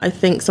I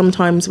think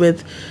sometimes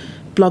with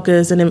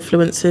bloggers and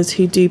influencers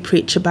who do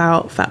preach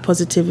about fat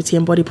positivity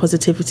and body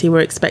positivity,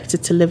 we're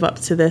expected to live up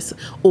to this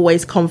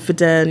always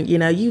confident,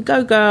 you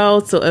go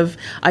girl sort of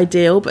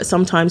ideal. But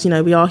sometimes,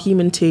 we are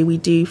human too. We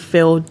do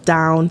feel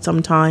down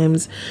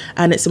sometimes,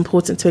 and it's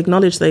important to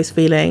acknowledge those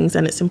feelings,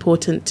 and it's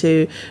important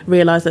to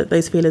realise that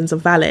those feelings are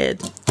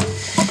valid.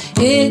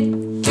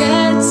 It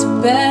gets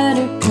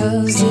better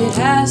 'cause it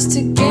has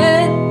to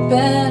get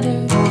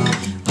better.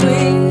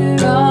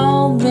 We're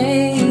all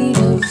made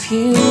of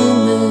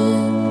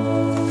human.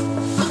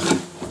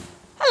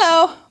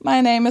 Hello,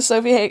 my name is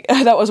Sophie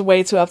Hagen. That was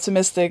way too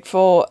optimistic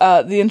for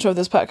the intro of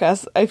this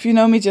podcast. If you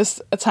know me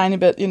just a tiny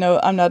bit,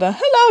 I'm not a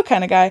hello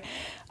kind of guy.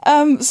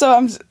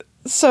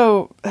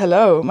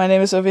 Hello, my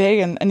name is Sophie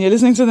Hagen, and you're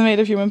listening to the Made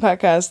of Human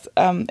podcast.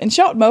 In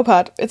short,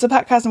 Mopad. It's a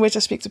podcast in which I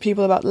speak to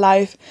people about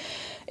life.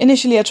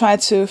 Initially, I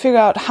tried to figure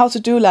out how to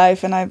do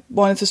life, and I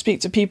wanted to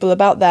speak to people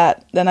about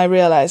that. Then I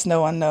realized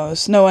no one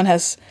knows. No one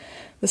has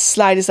the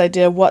slightest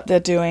idea what they're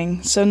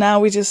doing. So now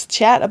we just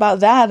chat about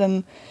that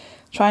and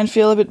try and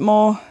feel a bit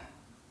more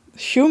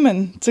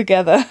human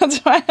together.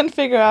 Try and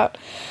figure out,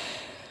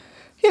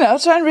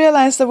 try and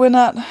realize that we're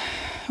not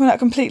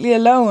completely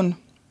alone.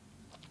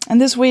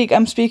 And this week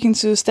I'm speaking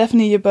to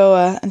Stephanie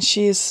Yeboah, and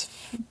she's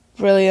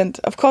brilliant.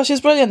 Of course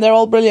she's brilliant. They're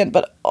all brilliant,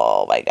 but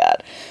oh my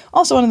God.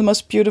 Also one of the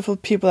most beautiful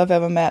people I've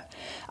ever met.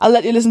 I'll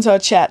let you listen to our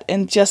chat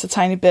in just a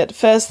tiny bit.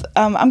 First,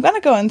 I'm going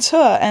to go on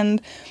tour,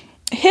 and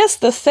here's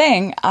the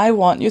thing. I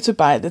want you to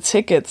buy the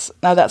tickets.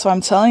 Now, that's why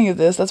I'm telling you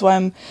this. That's why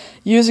I'm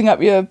using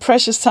up your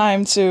precious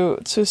time to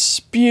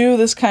spew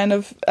this kind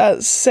of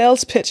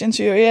sales pitch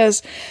into your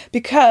ears,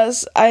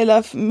 because I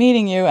love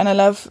meeting you and I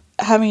love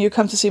having you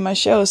come to see my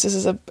shows. This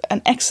is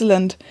an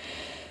excellent...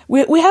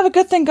 We have a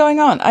good thing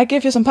going on. I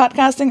give you some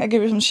podcasting. I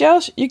give you some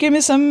shows. You give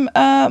me some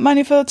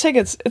money for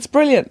tickets. It's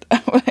brilliant.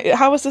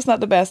 How is this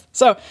not the best?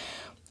 So,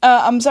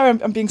 I'm sorry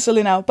I'm being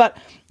silly now, but...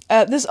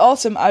 this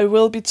autumn, I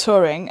will be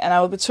touring, and I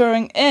will be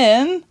touring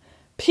in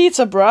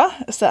Peterborough,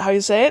 is that how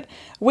you say it?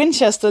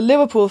 Winchester,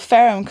 Liverpool,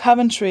 Fareham,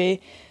 Coventry,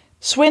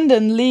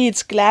 Swindon,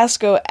 Leeds,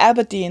 Glasgow,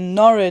 Aberdeen,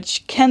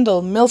 Norwich,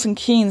 Kendal, Milton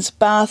Keynes,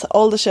 Bath,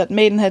 Aldershot,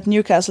 Maidenhead,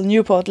 Newcastle,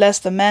 Newport,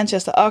 Leicester,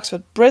 Manchester,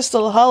 Oxford,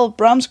 Bristol, Hull,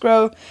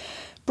 Bromsgrove,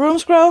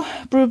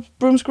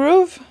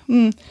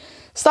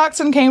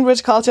 Stockton,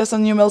 Cambridge, Colchester,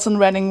 New Milton,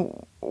 Reading,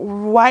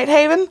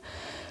 Whitehaven.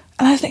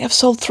 And I think I've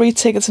sold 3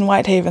 tickets in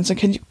Whitehaven. So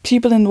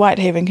people in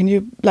Whitehaven, can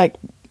you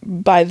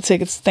buy the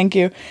tickets? Thank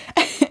you.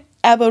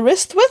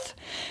 Aberystwyth,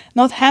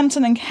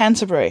 Northampton, and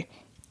Canterbury.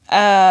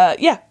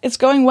 It's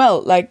going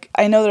well.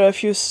 I know there are a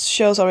few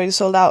shows already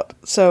sold out,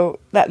 so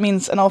that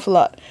means an awful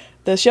lot.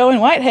 The show in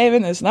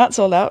Whitehaven is not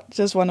sold out.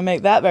 Just want to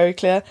make that very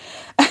clear.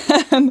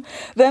 And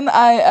then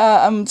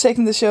I'm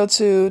taking the show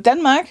to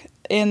Denmark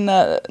in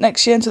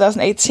next year in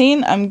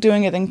 2018. I'm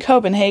doing it in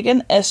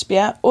Copenhagen,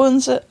 Esbjerg,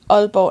 Odense,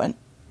 Aalborg, and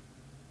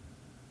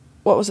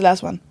what was the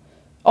last one?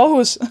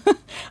 Aarhus.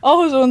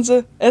 Aarhus,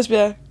 Odense,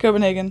 Esbjerg,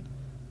 Copenhagen.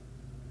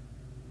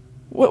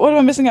 What am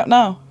I missing out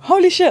now?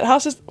 Holy shit,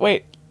 how's this?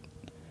 Wait.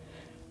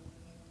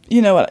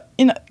 You know what?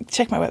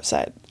 Check my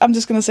website. I'm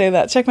just going to say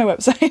that. Check my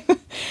website.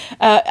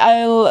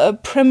 I'll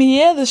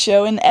premiere the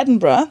show in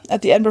Edinburgh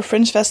at the Edinburgh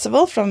Fringe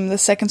Festival from the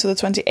 2nd to the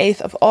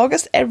 28th of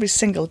August every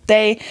single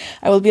day.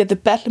 I will be at the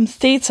Bethlehem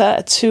Theatre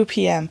at 2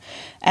 p.m.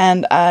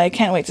 And I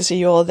can't wait to see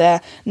you all there.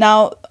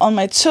 Now, on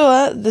my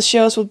tour, the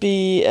shows will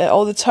be,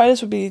 all the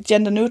toilets will be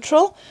gender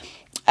neutral.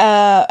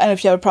 And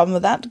if you have a problem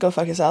with that, go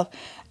fuck yourself.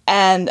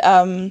 And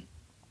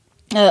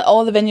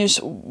all the venues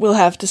will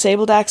have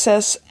disabled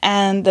access,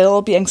 and they'll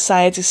all be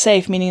anxiety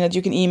safe, meaning that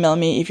you can email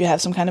me if you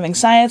have some kind of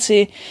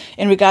anxiety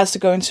in regards to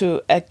going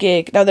to a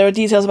gig. Now, there are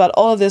details about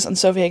all of this on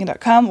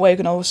sophiehagen.com, where you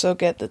can also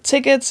get the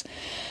tickets,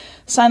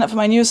 sign up for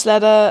my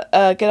newsletter,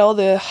 get all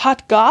the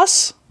hot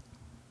goss.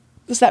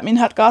 Does that mean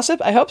hot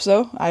gossip? I hope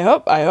so. I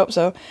hope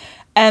so.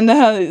 And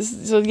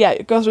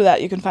go through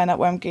that. You can find out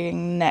where I'm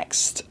gigging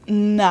next.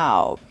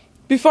 Now,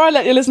 before I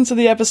let you listen to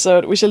the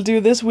episode, we shall do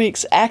this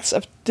week's Acts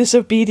of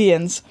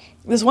Disobedience.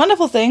 This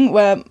wonderful thing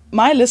where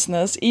my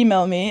listeners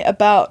email me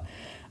about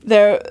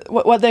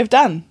what they've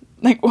done,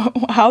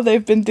 how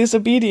they've been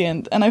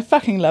disobedient, and I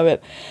fucking love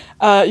it.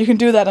 You can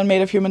do that on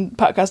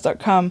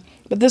madeofhumanpodcast.com.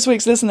 But this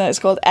week's listener is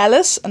called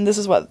Alice, and this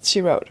is what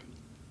she wrote.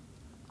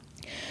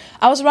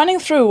 I was running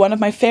through one of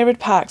my favorite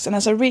parks, and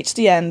as I reached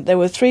the end, there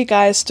were 3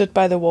 guys stood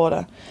by the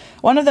water.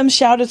 One of them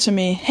shouted to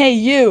me, "Hey,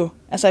 you,"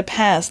 as I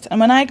passed, and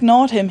when I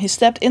ignored him, he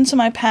stepped into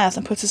my path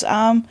and put his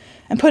arm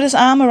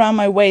around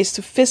my waist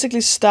to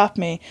physically stop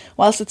me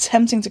whilst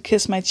attempting to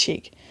kiss my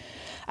cheek.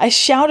 I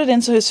shouted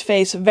into his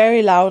face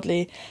very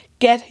loudly,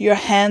 "Get your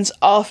hands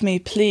off me,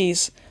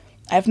 please."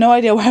 I have no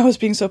idea why I was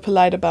being so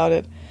polite about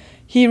it.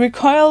 He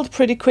recoiled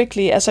pretty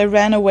quickly as I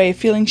ran away,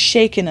 feeling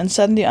shaken and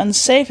suddenly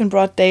unsafe in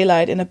broad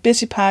daylight in a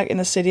busy park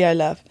in a city I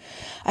love.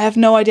 I have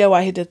no idea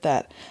why he did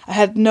that. I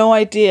have no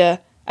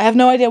idea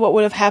what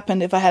would have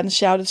happened if I hadn't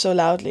shouted so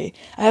loudly.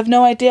 I have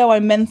no idea why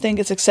men think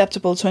it's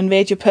acceptable to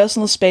invade your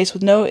personal space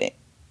with no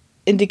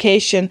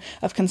indication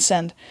of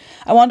consent.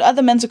 I want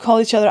other men to call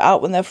each other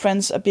out when their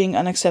friends are being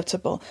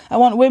unacceptable. I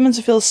want women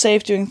to feel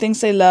safe doing things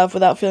they love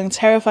without feeling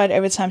terrified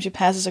every time she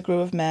passes a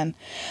group of men.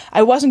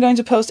 I wasn't going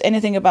to post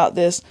anything about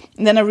this,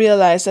 and then I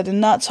realized that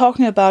in not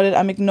talking about it,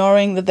 I'm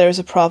ignoring that there is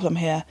a problem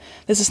here.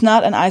 This is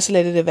not an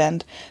isolated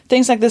event.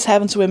 Things like this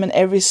happen to women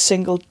every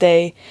single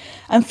day.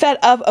 I'm fed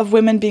up of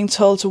women being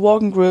told to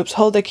walk in groups,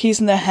 hold their keys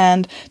in their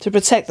hand to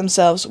protect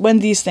themselves when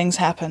these things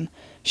happen.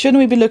 Shouldn't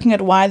we be looking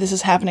at why this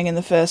is happening in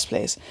the first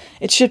place?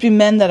 It should be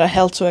men that are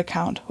held to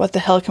account. What the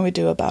hell can we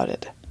do about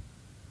it?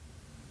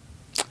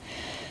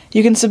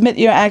 You can submit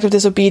your act of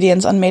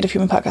disobedience on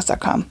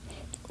madeofhumanpodcast.com,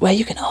 where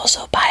you can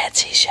also buy a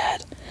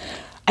t-shirt.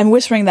 I'm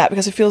whispering that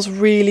because it feels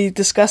really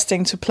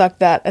disgusting to plug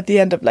that at the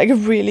end of like a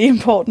really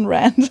important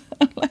rant.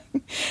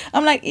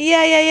 I'm like,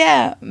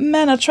 yeah,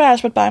 men are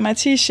trash, but buy my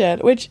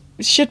t-shirt, which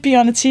should be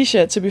on a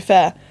t-shirt, to be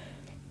fair.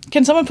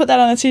 Can someone put that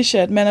on a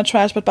t-shirt? Men are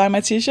trash, but buy my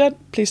t-shirt?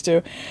 Please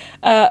do.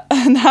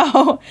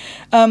 Now,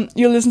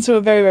 you'll listen to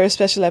a very, very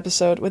special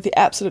episode with the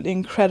absolutely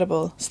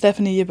incredible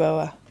Stephanie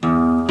Yeboah.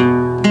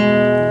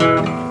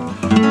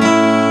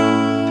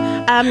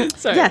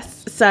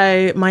 Yes,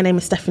 so my name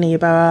is Stephanie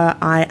Yeboah.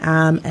 I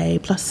am a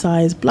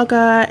plus-size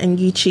blogger and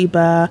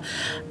YouTuber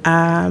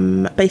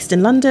based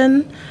in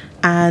London.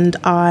 And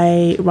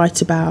I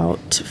write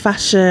about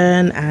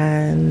fashion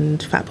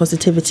and fat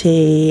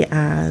positivity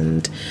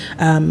and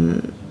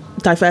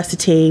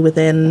diversity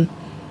within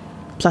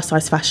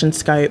plus-size fashion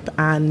scope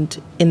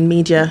and in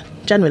media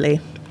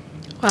generally.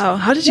 Wow,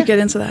 how did you get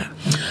into that?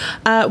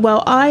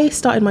 Well, I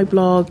started my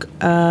blog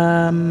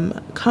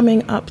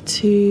coming up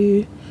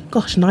to,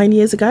 9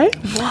 years ago.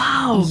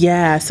 Wow.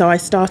 Yeah, so I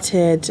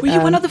started... Were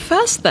you one of the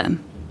first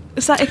then?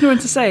 Is that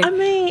ignorant to say? I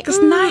mean, because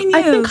 9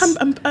 years. I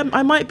think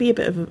I might be a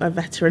bit of a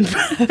veteran.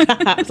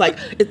 It's like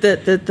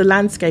the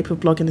landscape of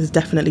blogging has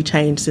definitely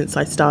changed since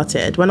I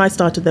started. When I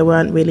started, there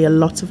weren't really a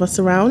lot of us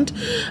around.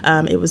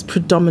 It was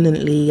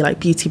predominantly like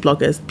beauty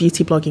bloggers.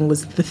 Beauty blogging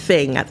was the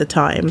thing at the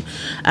time.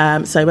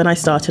 So when I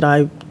started,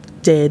 I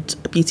did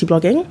beauty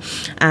blogging,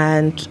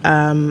 and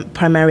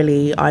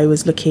primarily I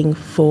was looking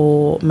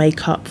for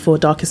makeup for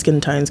darker skin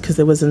tones, because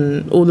there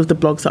wasn't, all of the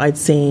blogs that I'd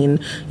seen,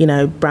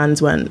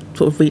 brands weren't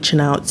sort of reaching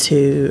out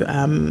to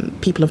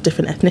people of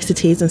different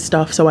ethnicities and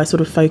stuff, so I sort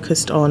of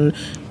focused on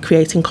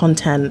creating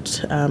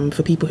content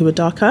for people who were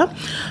darker.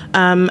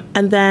 And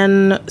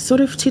then sort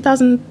of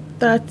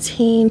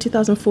 2013,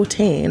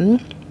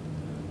 2014,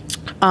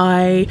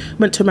 I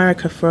went to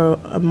America for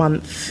a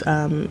month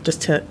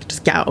just to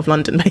get out of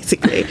London,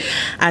 basically.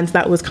 And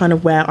that was kind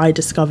of where I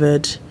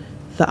discovered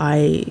that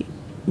I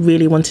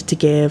really wanted to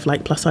give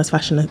like plus size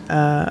fashion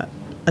a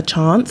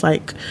chance.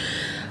 Like,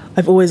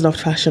 I've always loved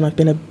fashion. I've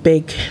been a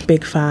big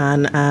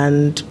fan,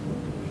 and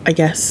I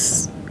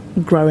guess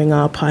growing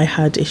up I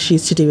had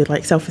issues to do with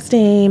like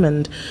self-esteem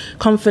and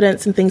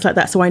confidence and things like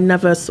that. So I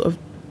never sort of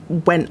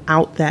went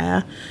out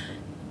there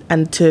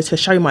and to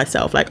show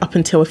myself. Like, up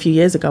until a few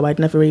years ago, I'd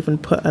never even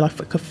put a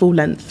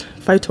full-length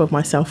photo of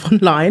myself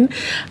online.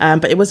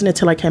 But it wasn't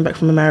until I came back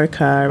from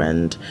America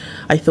and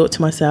I thought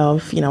to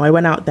myself, I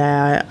went out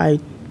there, I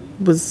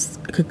was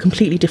a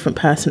completely different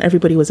person.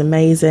 Everybody was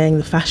amazing,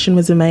 the fashion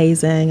was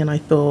amazing, and I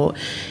thought,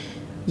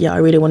 I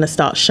really want to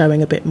start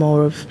showing a bit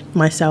more of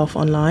myself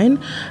online.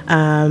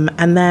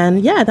 And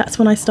then, that's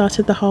when I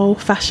started the whole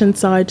fashion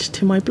side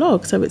to my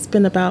blog. So it's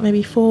been about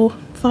maybe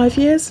 4-5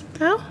 years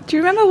now. Do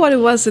you remember what it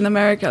was in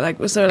America? Like,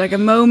 was there like a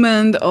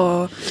moment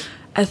or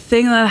a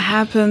thing that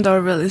happened, or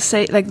really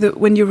say like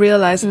when you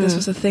realized that this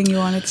was a thing you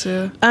wanted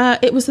to?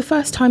 It was the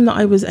first time that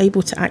I was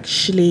able to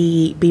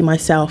actually be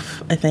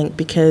myself, I think,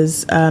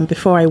 because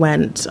before I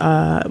went,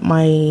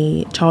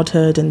 my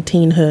childhood and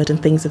teenhood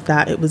and things of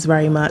that, it was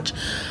very much,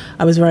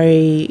 I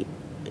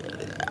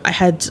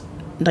had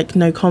like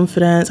no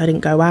confidence. I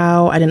didn't go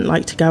out. I didn't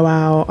like to go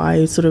out.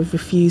 I sort of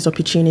refused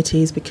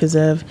opportunities because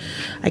of,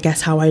 I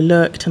guess, how I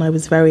looked, and I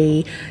was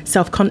very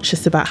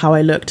self-conscious about how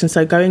I looked. And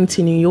so going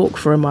to New York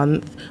for a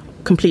month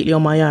completely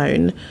on my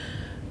own,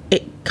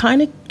 it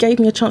kind of gave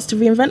me a chance to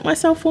reinvent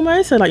myself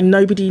almost. So like,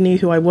 nobody knew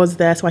who I was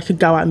there, so I could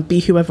go out and be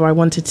whoever I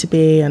wanted to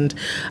be. And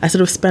I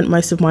sort of spent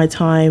most of my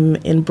time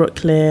in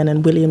Brooklyn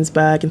and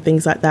Williamsburg and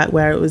things like that,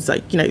 where it was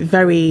like,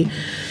 very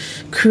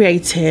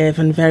creative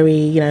and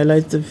very,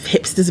 loads of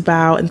hipsters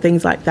about and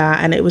things like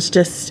that. And it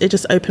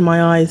just opened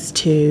my eyes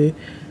to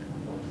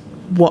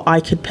what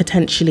I could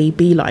potentially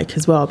be like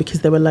as well,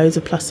 because there were loads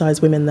of plus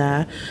size women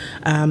there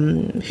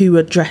who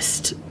were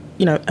dressed,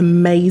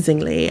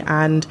 amazingly.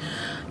 And,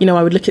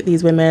 I would look at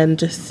these women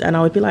and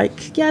I would be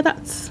like,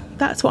 that's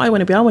what I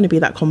want to be. I want to be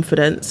that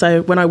confident.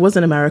 So when I was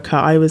in America,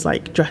 I was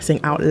like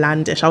dressing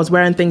outlandish. I was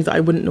wearing things that I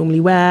wouldn't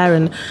normally wear,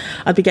 and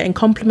I'd be getting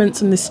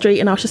compliments on the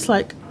street, and I was just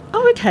like,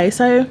 oh, okay,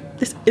 so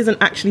this isn't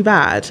actually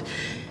bad.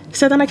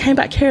 So then I came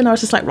back here and I was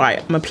just like,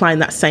 right, I'm applying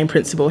that same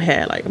principle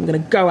here. Like, I'm going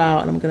to go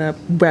out and I'm going to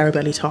wear a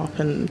belly top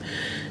and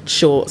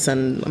shorts,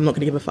 and I'm not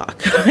going to give a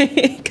fuck.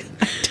 Like,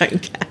 I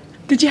don't care.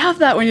 Did you have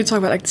that when you talk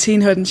about like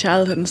teenhood and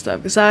childhood and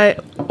stuff? Because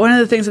one of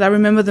the things that I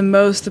remember the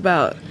most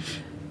about,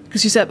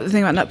 because you said the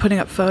thing about not putting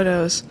up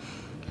photos,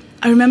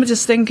 I remember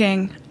just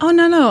thinking, oh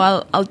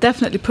no, I'll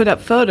definitely put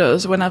up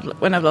photos when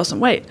I've lost some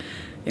weight,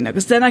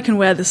 because then I can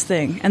wear this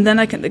thing, and then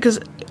because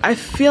I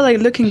feel like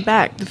looking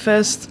back, the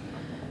first,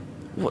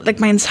 like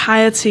my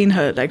entire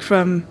teenhood, like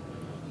from,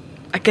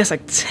 I guess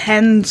like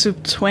 10 to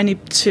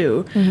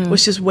 22,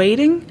 was just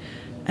waiting,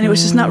 and it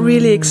was just not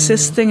really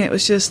existing. It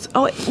was just,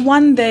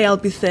 one day I'll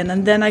be thin,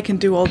 and then I can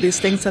do all these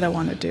things that I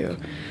want to do.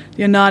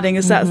 You're nodding.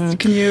 Is that,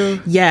 can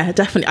you? Yeah,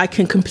 definitely. I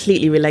can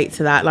completely relate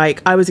to that.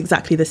 Like, I was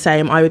exactly the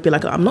same. I would be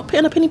like, I'm not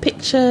putting up any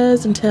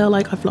pictures until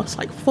like I've lost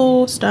like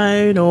 4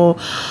 stone, or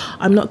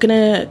I'm not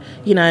going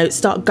to,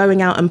 start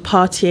going out and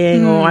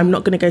partying, or I'm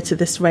not going to go to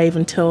this rave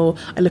until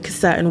I look a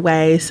certain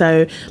way.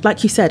 So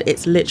like you said,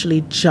 it's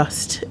literally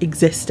just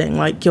existing.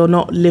 Like, you're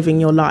not living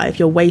your life.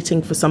 You're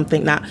waiting for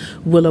something that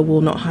will or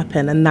will not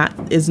happen. And that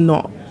is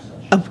not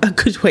a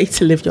good way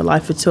to live your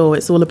life at all.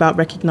 It's all about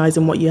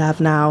recognizing what you have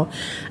now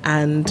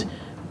and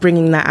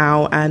bringing that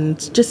out,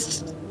 and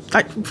just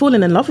like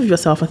falling in love with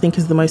yourself, I think,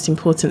 is the most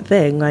important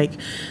thing. Like,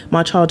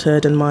 my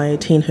childhood and my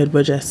teenhood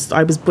were just,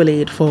 I was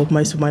bullied for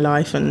most of my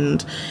life,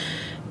 and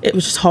it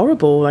was just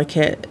horrible. Like,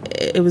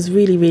 it was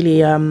really,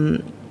 really,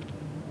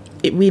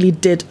 it really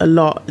did a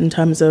lot in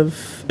terms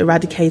of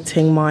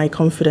eradicating my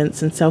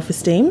confidence and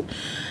self-esteem.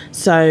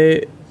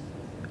 So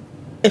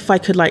if I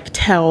could like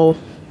tell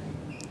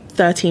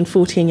 13,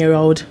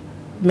 14-year-old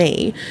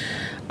me,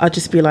 I'd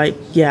just be like,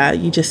 yeah,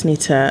 you just need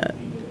to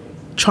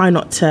try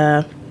not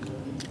to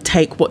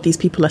take what these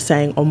people are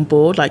saying on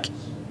board. Like,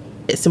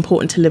 it's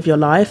important to live your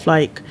life.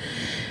 Like,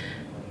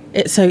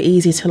 it's so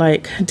easy to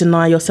like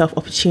deny yourself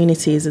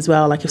opportunities as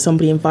well. Like, if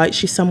somebody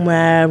invites you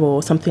somewhere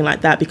or something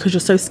like that, because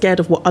you're so scared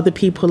of what other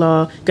people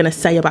are going to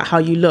say about how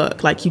you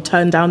look, like, you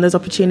turn down those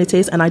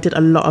opportunities. And I did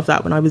a lot of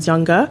that when I was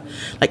younger,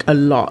 like a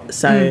lot.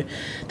 So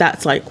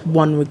that's like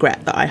one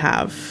regret that I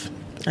have,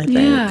 I think.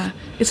 Yeah,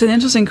 it's an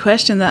interesting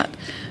question that,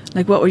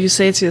 like, what would you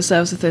say to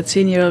yourself as a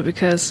 13-year-old?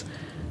 Because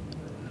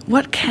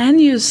what can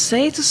you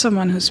say to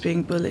someone who's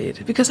being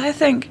bullied? Because I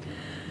think,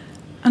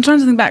 I'm trying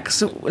to think back,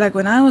 so like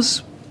when I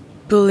was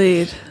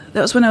bullied,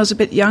 that was when I was a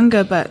bit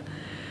younger, but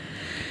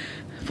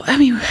I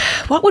mean,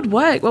 what would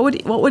work? What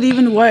would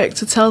even work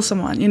to tell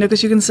someone?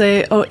 Because you can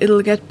say, oh,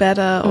 it'll get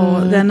better,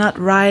 or they're not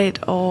right,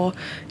 or,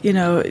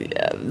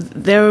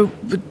 they're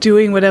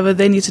doing whatever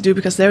they need to do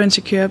because they're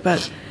insecure,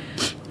 but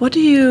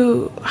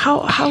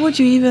how would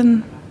you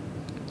even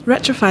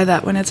rectify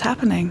that when it's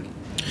happening?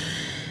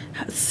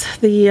 That's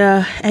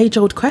the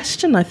age-old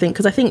question, I think,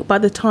 because I think by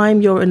the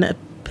time you're in a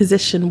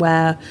position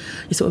where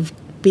you're sort of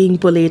being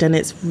bullied and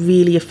it's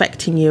really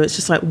affecting you, it's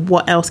just like,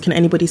 what else can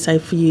anybody say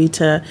for you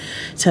to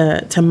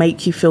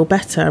make you feel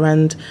better?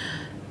 And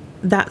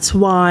that's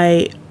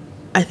why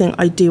I think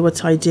I do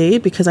what I do,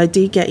 because I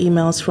do get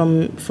emails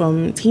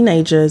from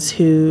teenagers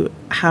who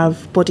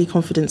have body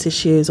confidence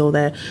issues, or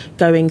they're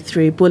going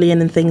through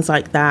bullying and things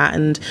like that.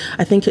 And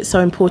I think it's so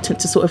important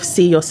to sort of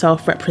see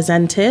yourself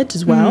represented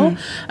as well.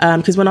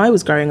 Because when I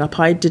was growing up,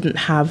 I didn't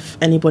have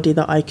anybody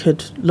that I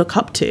could look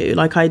up to.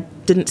 Like, I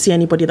didn't see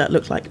anybody that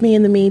looked like me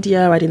in the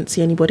media. I didn't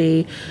see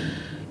anybody,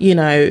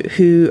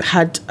 who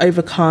had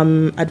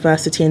overcome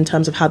adversity in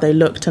terms of how they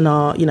looked and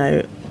are,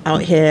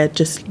 out here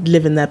just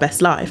living their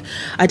best life.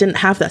 I didn't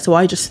have that. So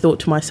I just thought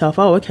to myself,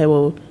 oh, okay,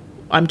 well,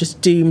 I'm just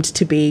doomed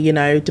to be,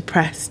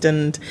 depressed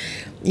and,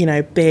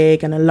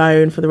 big and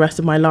alone for the rest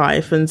of my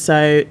life. And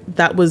so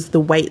that was the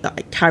weight that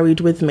I carried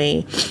with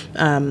me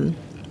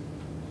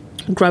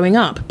growing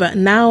up. But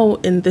now,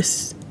 in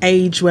this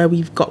age where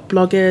we've got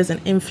bloggers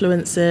and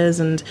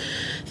influencers and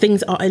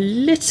things are a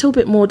little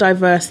bit more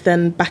diverse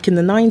than back in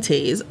the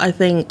 90s, I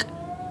think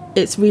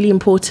it's really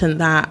important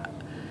that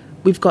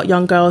we've got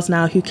young girls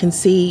now who can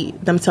see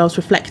themselves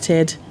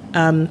reflected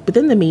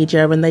within the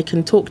media, and they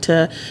can talk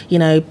to,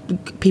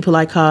 people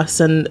like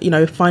us and,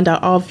 find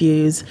out our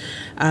views,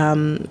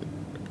 and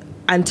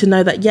to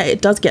know that, yeah,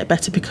 it does get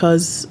better,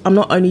 because I'm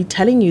not only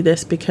telling you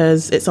this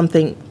because it's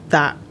something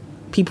that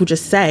people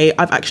just say.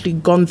 I've actually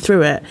gone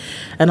through it,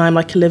 and I'm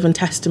like a living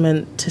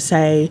testament to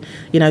say,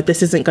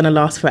 this isn't going to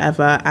last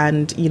forever,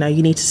 and you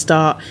need to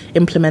start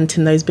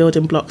implementing those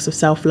building blocks of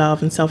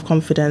self-love and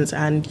self-confidence,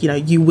 and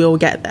you will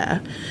get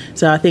there.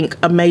 So I think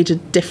a major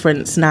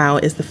difference now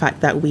is the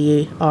fact that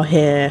we are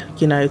here,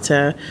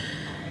 to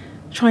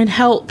try and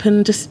help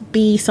and just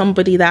be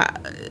somebody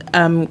that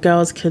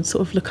girls could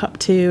sort of look up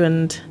to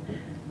and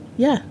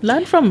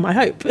learn from, I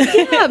hope.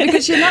 Yeah,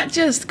 because you're not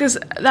just, because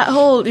that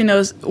whole,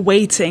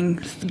 waiting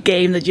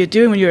game that you're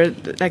doing when you're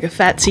like a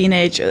fat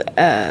teenager,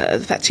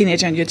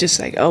 and you're just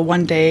like, oh,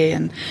 one day,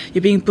 and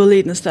you're being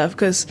bullied and stuff.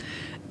 Because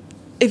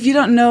if you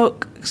don't know,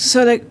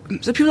 so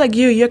people like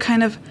you're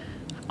kind of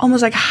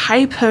almost like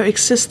hyper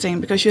existing,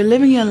 because you're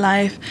living your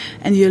life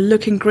and you're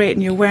looking great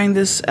and you're wearing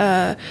this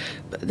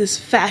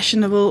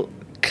fashionable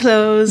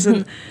clothes,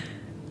 and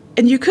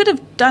you could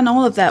have done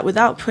all of that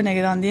without putting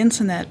it on the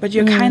internet, but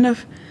you're kind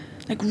of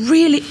like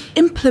really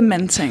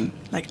implementing,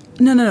 like,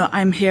 no,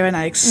 I'm here and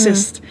I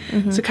exist.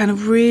 So kind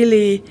of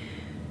really,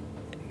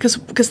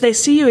 because they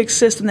see you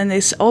exist, and then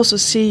they also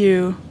see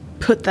you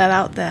put that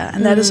out there,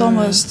 and that is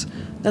almost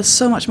that's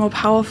so much more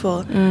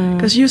powerful.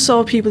 Because you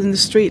saw people in the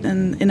street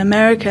in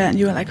America, and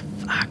you were like,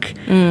 fuck,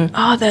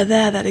 oh, they're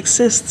there, that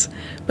exists.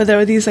 But there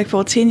are these like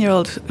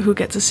 14-year-olds who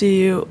get to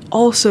see you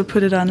also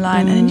put it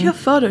online, and in your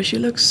photos you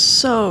look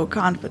so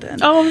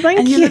confident. Oh, thank you.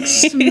 And you look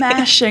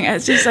smashing.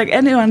 It's just like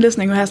anyone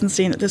listening who hasn't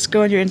seen it, just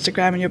go on your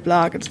Instagram and your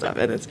blog and stuff,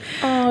 and it's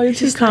you're too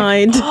just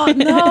kind. Like, oh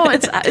no,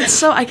 it's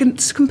so, I can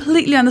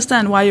completely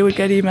understand why you would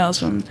get emails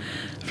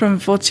from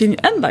 14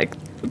 and like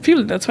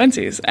people in their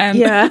 20s, and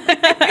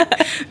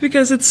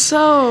because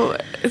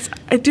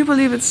I do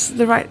believe it's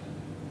the right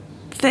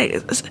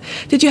thing.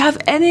 Did you have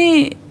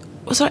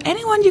was there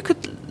anyone you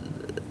could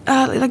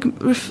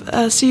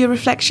see a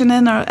reflection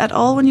in or at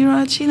all when you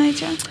were a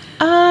teenager?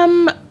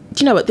 Do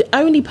you know what? The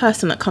only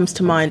person that comes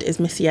to mind is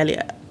Missy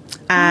Elliott.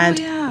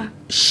 And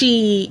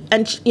she,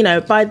 you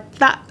know, by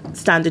that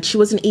standard, she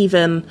wasn't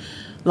even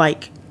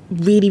like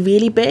really,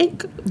 really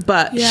big,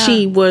 but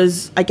she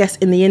was, I guess,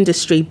 in the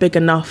industry big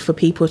enough for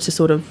people to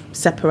sort of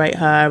separate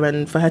her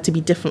and for her to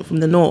be different from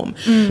the norm.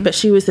 But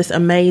she was this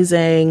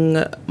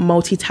amazing,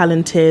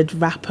 multi-talented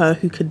rapper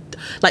who could,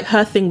 like,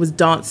 her thing was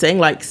dancing,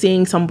 like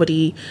seeing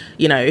somebody,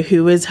 you know,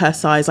 who is her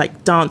size,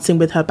 like dancing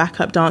with her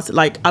backup dancer.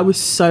 Like, I was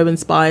so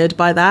inspired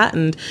by that.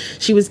 And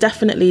she was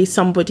definitely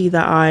somebody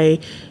that I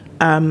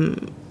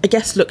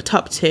guess looked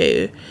up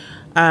to.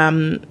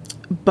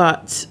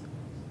 But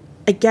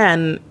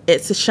again,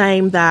 it's a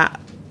shame that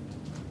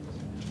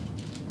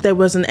there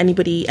wasn't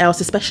anybody else,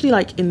 especially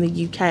like in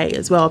the UK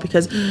as well,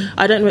 because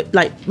I don't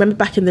like remember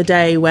back in the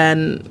day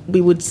when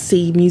we would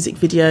see music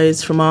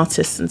videos from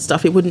artists and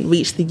stuff, it wouldn't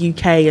reach the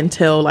UK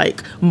until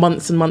like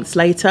months and months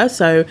later.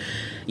 So,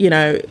 you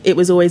know, it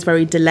was always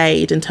very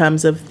delayed in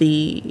terms of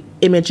the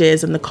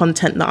images and the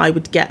content that I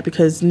would get,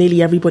 because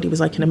nearly everybody was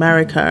like in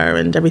America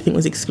and everything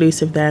was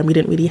exclusive there, and we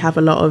didn't really have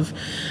a lot of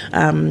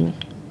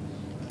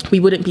we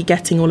wouldn't be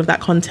getting all of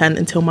that content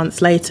until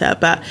months later.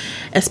 But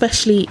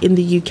especially in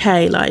the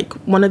UK, like,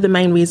 one of the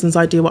main reasons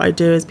I do what I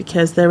do is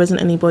because there isn't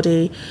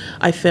anybody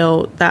I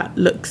feel that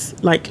looks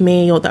like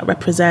me or that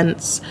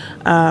represents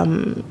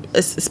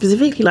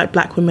specifically like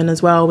black women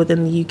as well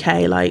within the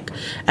UK, like,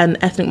 and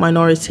ethnic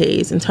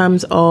minorities in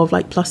terms of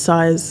like plus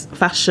size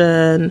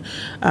fashion,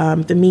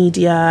 the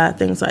media,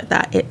 things like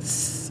that.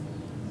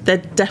 There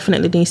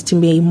definitely needs to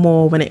be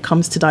more when it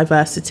comes to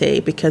diversity,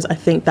 because I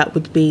think that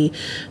would be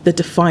the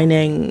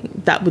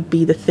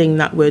thing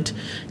that would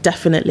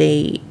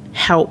definitely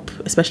help,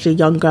 especially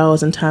young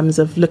girls, in terms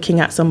of looking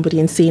at somebody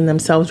and seeing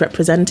themselves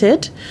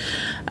represented.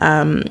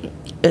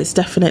 It's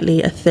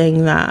definitely a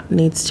thing that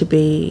needs to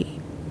be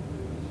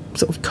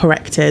sort of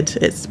corrected.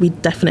 We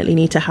definitely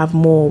need to have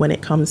more when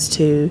it comes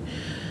to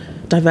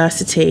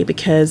diversity,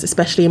 because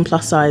especially in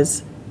plus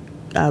size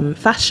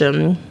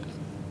fashion,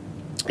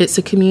 it's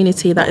a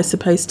community that is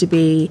supposed to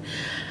be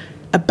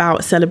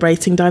about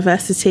celebrating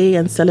diversity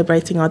and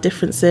celebrating our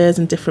differences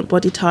and different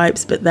body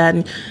types. But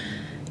then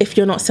if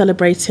you're not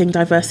celebrating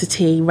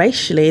diversity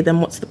racially, then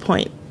what's the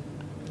point?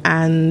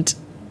 And,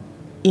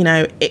 you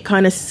know, it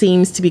kind of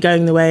seems to be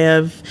going the way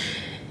of,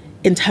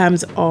 in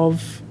terms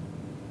of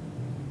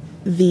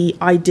the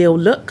ideal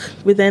look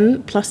within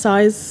the plus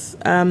size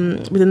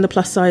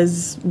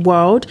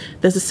world,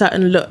 there's a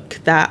certain look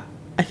that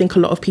I think a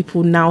lot of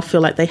people now feel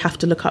like they have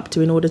to look up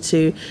to in order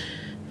to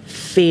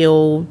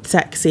feel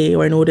sexy,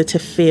 or in order to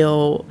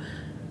feel,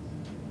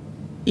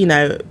 you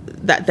know,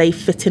 that they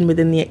fit in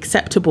within the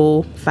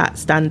acceptable fat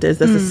standards.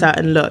 There's a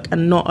certain look,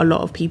 and not a lot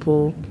of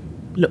people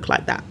look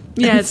like that.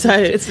 Yeah, it's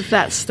the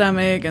flat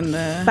stomach and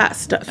the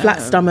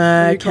flat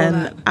stomach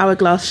and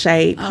hourglass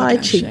shape, high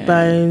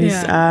cheekbones,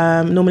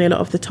 normally a lot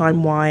of the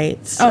time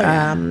white,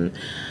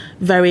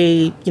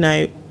 very, you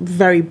know,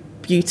 very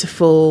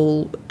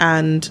beautiful,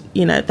 and,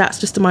 you know, that's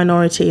just a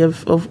minority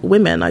of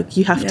women. Like,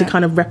 you have to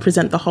kind of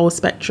represent the whole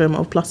spectrum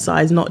of plus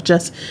size, not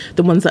just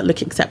the ones that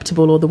look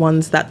acceptable or the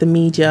ones that the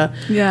media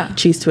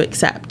choose to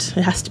accept.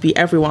 It has to be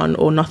everyone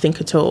or nothing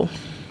at all.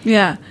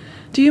 Yeah.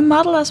 Do you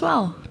model as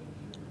well?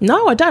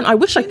 No, I don't. I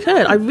wish I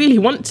could. I really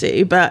want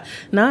to, but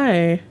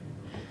no.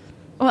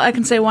 Well, I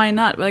can say why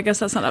not, but I guess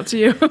that's not up to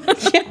you.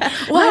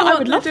 Well, I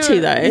would love to,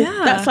 though.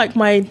 Yeah. That's like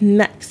my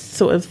next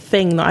sort of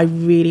thing that I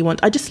really want.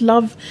 I just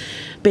love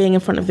being in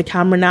front of the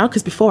camera now,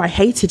 because before I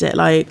hated it.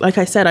 Like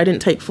I said, I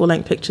didn't take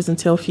full-length pictures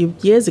until a few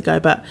years ago,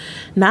 but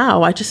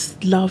now I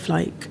just love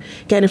like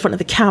getting in front of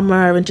the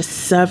camera and just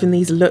serving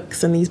these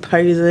looks and these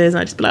poses, and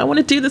I just be like, I want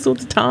to do this all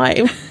the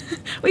time.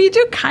 Well, you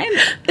do kind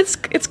of.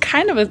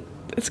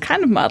 It's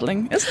kind of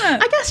modeling, isn't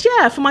it? I guess,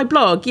 yeah, for my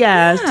blog,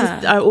 It's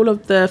just, all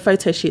of the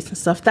photo shoots and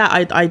stuff that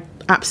I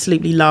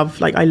absolutely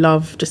love. Like, I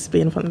love just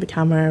being in front of the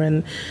camera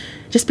and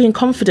just being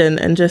confident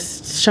and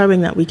just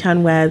showing that we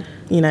can wear,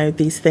 you know,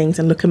 these things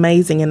and look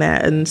amazing in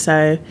it. And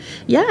so,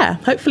 yeah,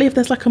 hopefully if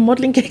there's like a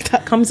modelling gig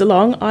that comes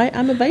along, I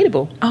am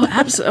available. Oh,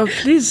 absolutely. Oh,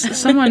 please,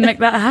 someone make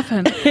that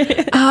happen.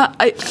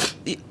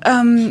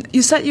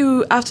 You said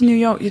after New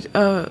York,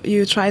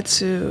 you tried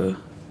to,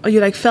 or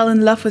you like fell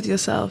in love with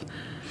yourself.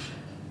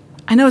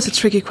 I know it's a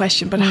tricky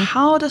question, but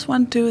how does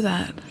one do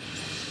that?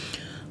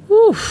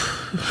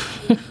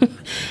 Oof.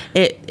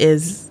 It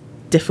is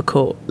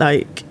difficult.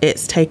 Like,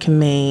 it's taken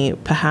me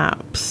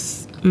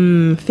perhaps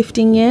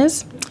 15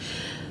 years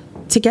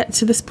to get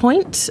to this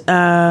point.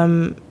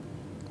 I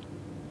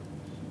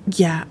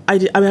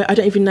don't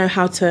even know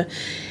how to.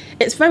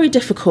 It's very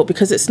difficult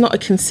because it's not a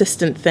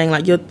consistent thing.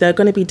 Like, there are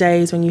going to be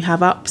days when you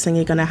have ups and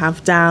you're going to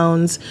have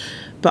downs.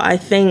 But I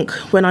think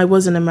when I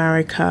was in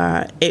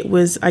America, it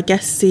was, I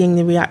guess, seeing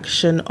the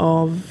reaction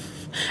of,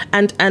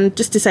 and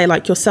just to say,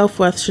 like, your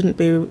self-worth shouldn't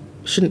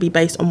be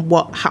based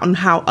on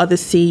how others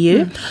see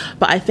you.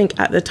 But I think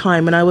at the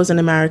time when I was in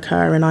America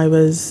and I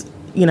was,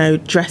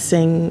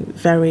 dressing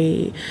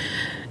very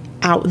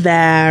out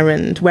there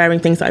and wearing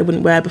things that I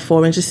wouldn't wear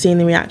before, and just seeing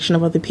the reaction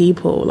of other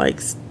people, like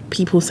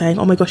people saying,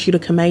 "Oh my gosh, you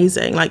look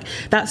amazing." Like,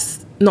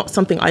 that's not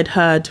something I'd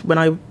heard when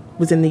I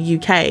was in the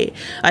UK.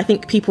 I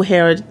think people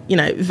here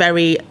are,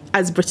 very,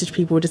 as British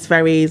people, we're just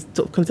very sort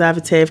of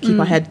conservative, keep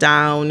our head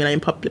down, in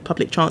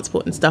public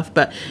transport and stuff.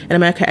 But in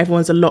America,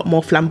 everyone's a lot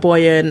more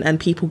flamboyant, and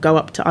people go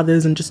up to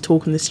others and just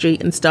talk on the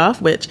street and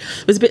stuff, which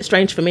was a bit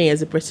strange for me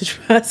as a British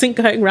person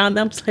going around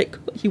there. I'm just like,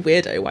 you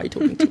weirdo, why are you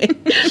talking to me?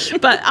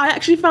 But I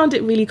actually found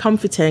it really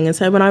comforting. And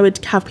so when I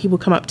would have people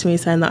come up to me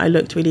saying that I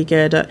looked really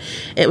good,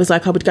 it was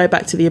like I would go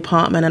back to the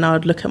apartment and I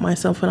would look at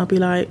myself and I'd be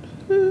like,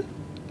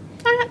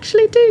 I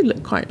actually do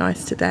look quite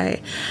nice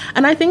today.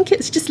 And I think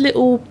it's just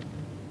little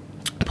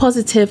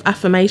positive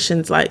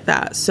affirmations like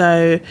that.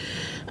 So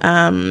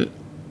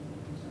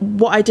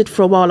what I did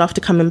for a while after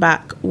coming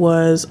back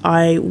was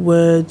I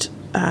would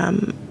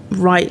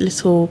write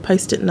little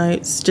post-it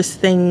notes, just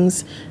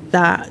things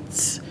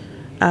that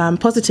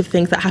positive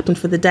things that happened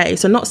for the day.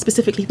 So not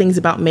specifically things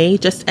about me,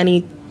 just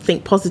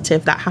anything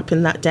positive that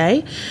happened that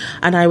day.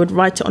 And I would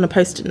write it on a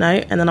post-it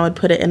note, and then I would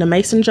put it in a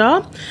mason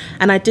jar.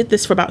 And I did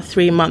this for about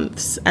 3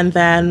 months. And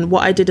then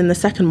what I did in the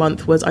second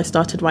month was I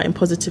started writing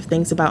positive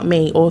things about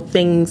me, or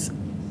things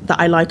that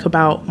I like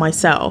about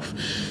myself.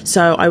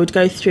 So I would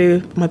go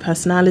through my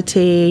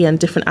personality and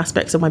different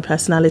aspects of my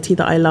personality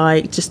that I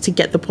like, just to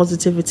get the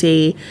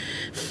positivity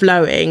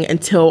flowing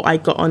until I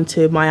got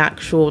onto my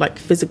actual, like,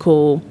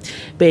 physical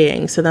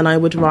being. So then I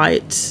would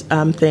write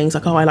things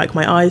like, oh, I like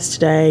my eyes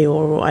today,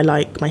 or I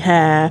like my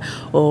hair,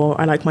 or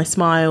I like my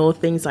smile,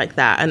 things like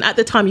that. And at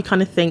the time you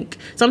kind of think,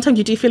 sometimes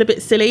you do feel a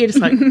bit silly. You're just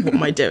like, what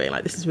am I doing?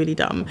 Like, this is really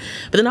dumb.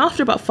 But then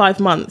after about 5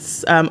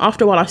 months,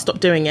 after a while I stopped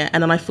doing it,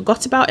 and then I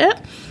forgot about it.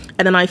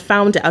 And then I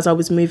found it as I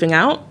was moving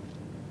out,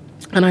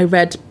 and I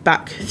read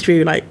back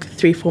through like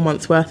 3-4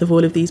 months worth of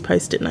all of these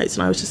post-it notes,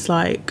 and I was just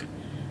like,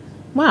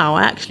 wow,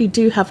 I actually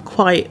do have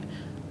quite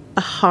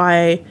a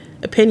high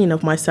opinion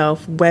of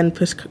myself when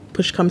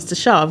push comes to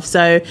shove.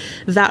 So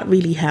that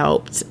really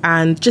helped.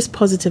 And just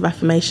positive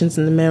affirmations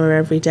in the mirror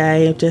every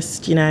day,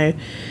 just,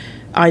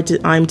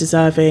 I'm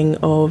deserving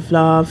of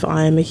love.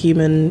 I'm a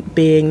human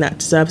being that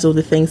deserves all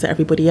the things that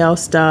everybody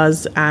else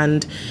does.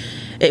 And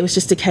it was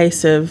just a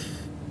case of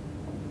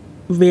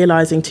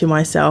realizing to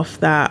myself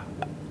that,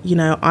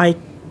 I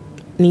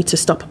need to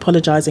stop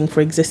apologizing for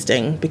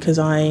existing, because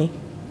I'm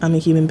a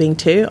human being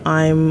too.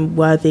 I'm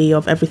worthy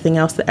of everything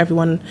else that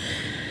everyone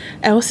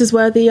else is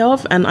worthy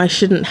of, and I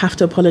shouldn't have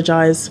to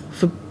apologize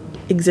for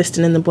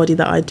existing in the body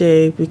that I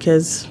do,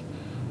 because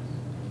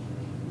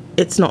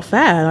it's not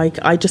fair. Like,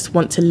 I just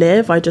want to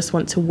live. I just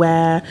want to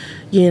wear,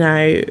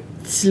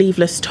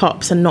 sleeveless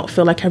tops and not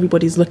feel like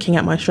everybody's looking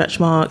at my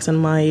stretch marks and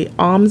my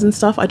arms and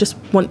stuff. I just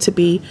want to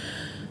be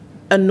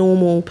a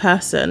normal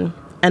person.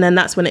 And then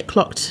that's when it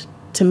clocked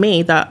to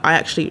me that I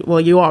actually,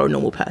 well, you are a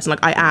normal person,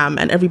 like I am,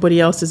 and everybody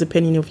else's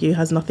opinion of you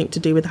has nothing to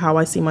do with how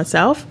I see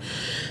myself.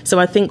 So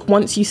I think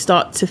once you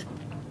sort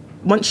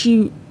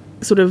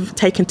of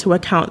take into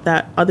account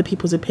that other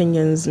people's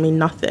opinions mean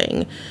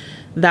nothing,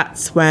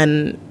 that's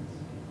when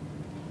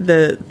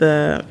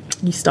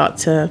you start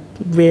to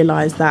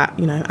realize that,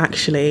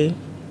 actually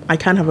I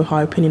can have a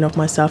high opinion of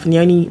myself, and the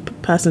only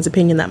person's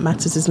opinion that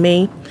matters is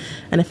me.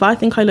 And if I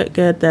think I look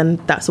good, then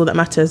that's all that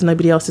matters.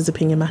 Nobody else's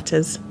opinion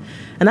matters.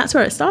 And that's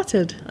where it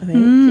started, I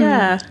think.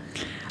 Yeah.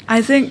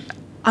 I think,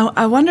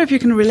 I wonder if you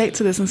can relate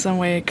to this in some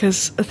way,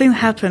 because a thing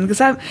happened,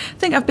 because I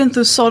think I've been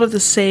through sort of the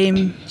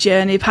same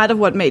journey. Part of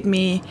what made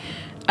me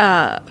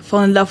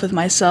fall in love with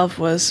myself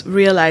was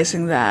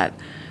realizing that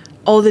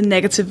all the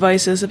negative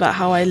voices about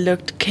how I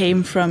looked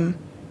came from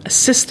a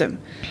system,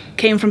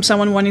 came from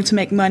someone wanting to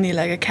make money,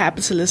 like a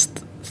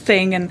capitalist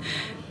thing. And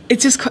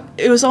it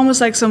was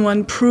almost like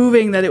someone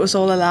proving that it was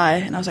all a lie.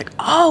 And I was like,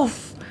 oh,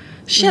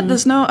 shit,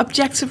 there's no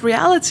objective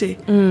reality.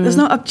 There's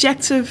no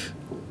objective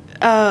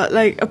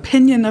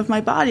opinion of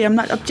my body. I'm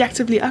not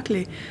objectively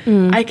ugly.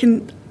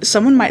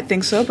 Someone might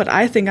think so, but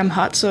I think I'm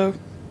hot, so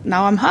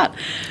now I'm hot.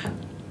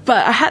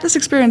 But I had this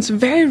experience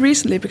very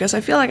recently, because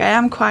I feel like I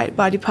am quite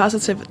body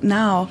positive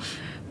now.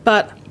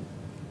 But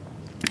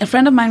a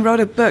friend of mine wrote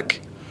a book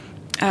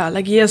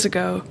years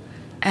ago,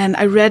 and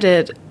I read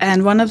it,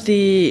 and one of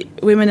the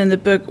women in the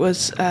book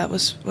was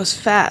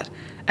fat,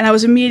 and I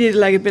was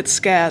immediately a bit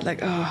scared,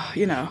 oh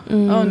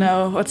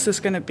no, what's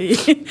this gonna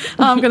be?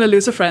 I'm gonna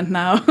lose a friend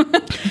now.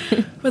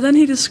 But then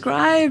he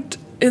described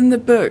in the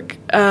book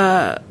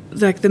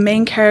the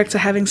main character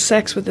having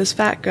sex with this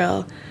fat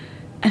girl,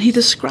 and he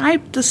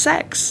described the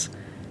sex,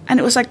 and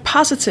it was like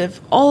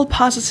positive, all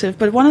positive.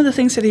 But one of the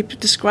things that he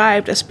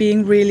described as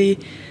being really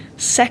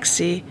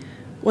sexy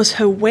was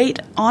her weight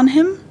on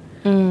him.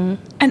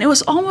 And it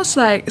was almost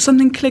like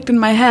something clicked in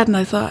my head, and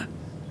I thought,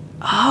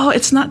 oh,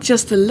 it's not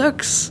just the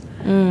looks.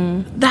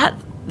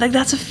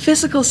 That's a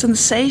physical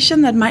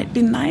sensation that might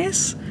be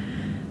nice.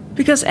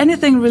 Because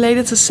anything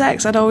related to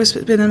sex, I'd always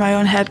been in my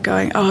own head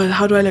going, oh,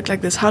 how do I look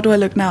like this? How do I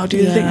look now? Do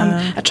you think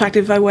I'm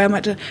attractive if I wear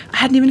my... I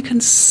hadn't even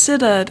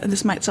considered, and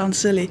this might sound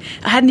silly,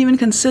 I hadn't even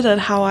considered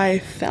how I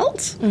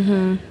felt.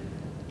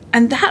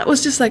 And that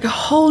was just like a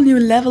whole new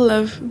level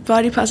of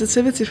body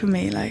positivity for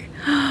me. Like,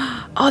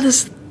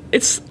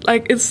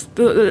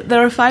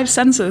 there are 5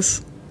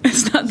 senses.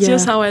 It's not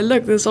just how I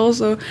look. There's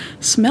also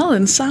smell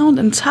and sound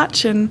and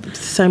touch and...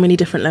 So many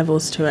different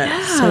levels to it.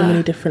 Yeah. So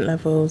many different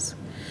levels.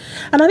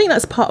 And I think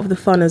that's part of the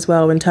fun as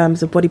well in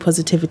terms of body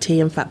positivity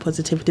and fat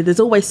positivity. There's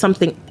always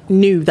something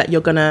new that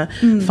you're going to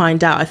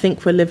find out. I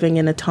think we're living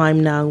in a time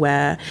now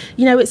where,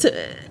 you know, it's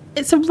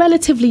a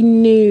relatively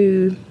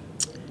new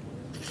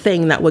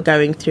thing that we're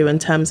going through in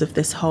terms of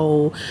this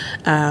whole...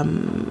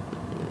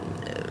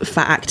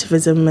 fat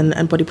activism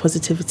and body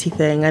positivity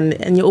thing,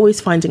 and you're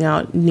always finding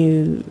out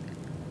new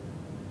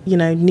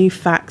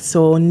facts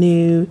or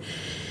new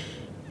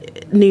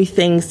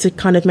things to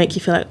kind of make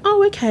you feel like,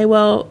 oh, okay,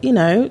 well, you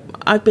know,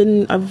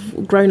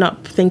 I've grown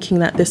up thinking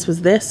that this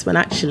was this when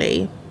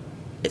actually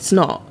it's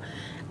not.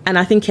 And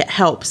I think it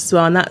helps as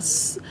well, and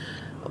that's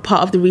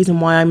part of the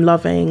reason why I'm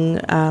loving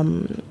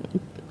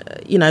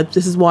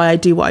this is why I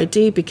do what I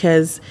do,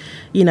 because,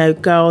 you know,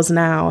 girls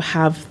now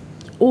have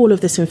all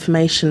of this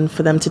information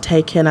for them to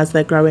take in as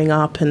they're growing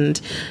up, and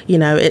you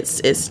know,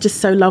 it's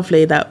just so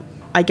lovely that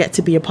I get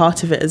to be a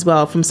part of it as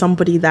well, from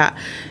somebody that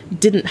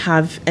didn't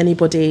have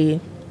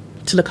anybody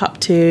to look up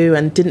to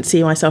and didn't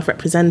see myself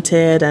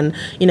represented, and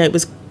you know, it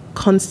was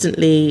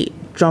constantly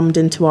drummed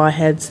into our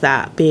heads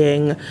that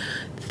being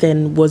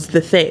thin was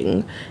the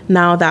thing.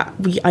 Now that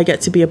I get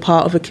to be a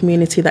part of a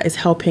community that is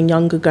helping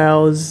younger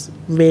girls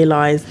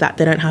realise that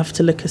they don't have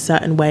to look a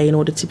certain way in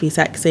order to be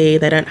sexy.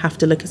 They don't have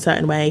to look a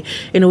certain way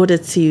in order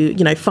to,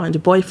 you know, find a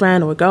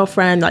boyfriend or a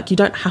girlfriend. Like, you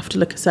don't have to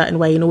look a certain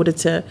way in order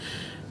to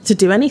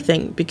do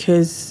anything,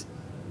 because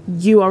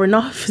you are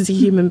enough as a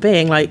human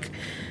being. Like,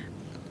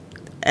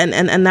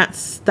 and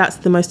that's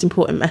the most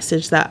important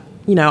message that,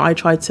 you know, I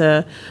try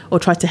to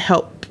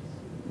help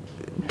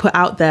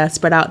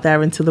spread out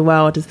there into the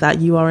world, is that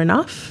you are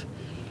enough.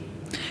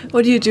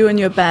 What do you do on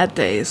your bad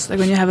days? Like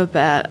when you have a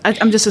bad...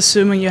 I'm just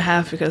assuming you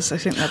have, because I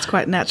think that's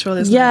quite natural,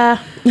 isn't it?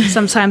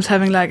 Sometimes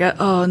having like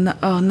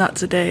not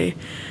today.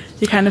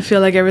 You kind of feel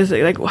like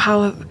everything, like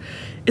how...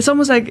 It's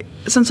almost like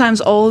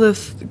sometimes all the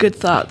good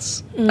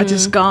thoughts are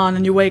just gone,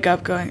 and you wake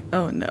up going,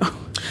 oh no.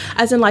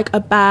 As in like a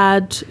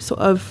bad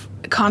sort of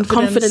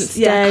confidence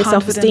day,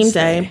 self-esteem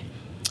day.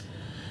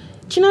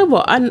 Do you know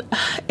what? And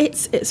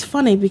it's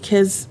funny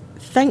because...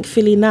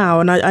 Thankfully now,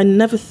 and I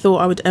never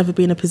thought I would ever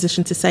be in a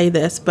position to say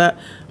this, but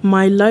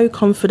my low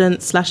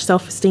confidence /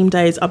 self-esteem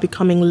days are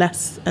becoming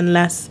less and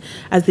less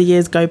as the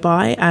years go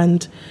by.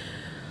 And,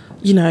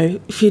 you know,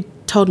 if you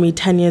told me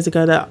 10 years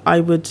ago that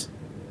I would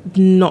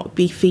not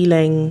be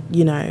feeling,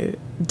 you know,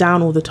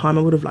 down all the time,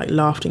 I would have like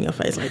laughed in your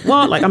face. Like,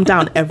 what? Like, I'm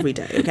down every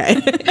day,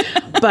 okay?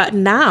 But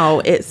now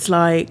it's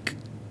like,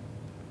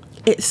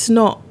 it's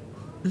not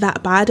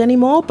that bad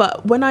anymore.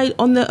 But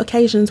on the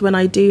occasions when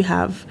I do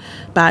have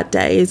bad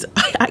days,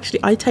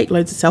 I take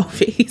loads of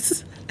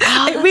selfies.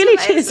 It really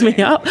cheers me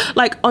up.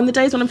 Like on the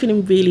days when I'm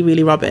feeling really,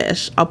 really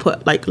rubbish, I'll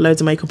put like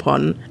loads of makeup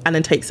on and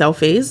then take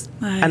selfies.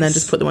 Nice. And then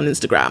just put them on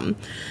Instagram.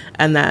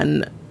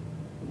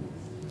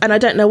 And I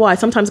don't know why,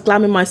 sometimes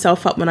glamming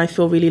myself up when I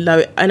feel really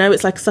low. I know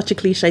it's like such a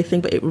cliche thing,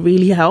 but it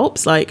really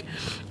helps. Like,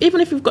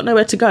 even if you've got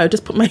nowhere to go,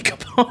 just put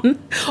makeup on,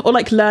 or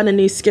like learn a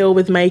new skill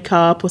with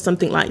makeup or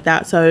something like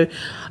that. So,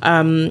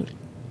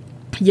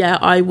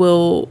 I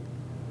will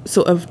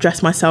sort of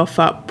dress myself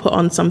up, put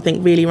on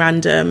something really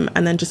random,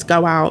 and then just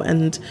go out.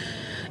 And,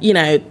 you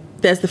know,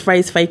 there's the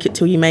phrase fake it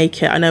till you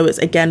make it. I know it's,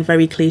 again,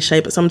 very cliche,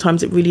 but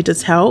sometimes it really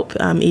does help,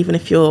 even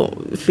if you're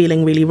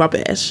feeling really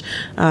rubbish.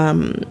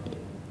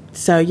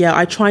 So, yeah,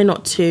 I try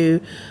not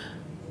to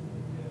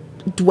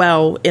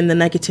dwell in the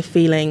negative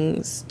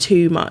feelings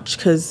too much,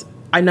 because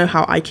I know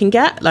how I can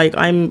get. Like,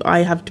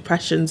 I have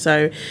depression,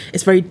 so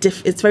it's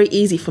very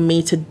easy for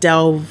me to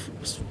delve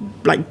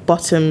like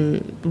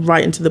bottom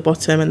right into the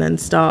bottom, and then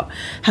start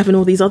having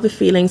all these other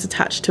feelings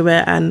attached to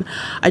it. And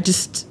I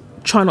just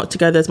try not to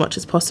go there as much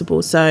as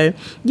possible. So,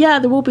 yeah,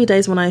 there will be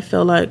days when I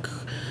feel like,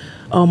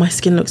 oh, my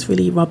skin looks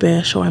really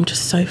rubbish, or I'm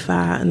just so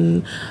fat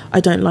and I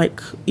don't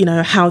like, you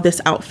know, how this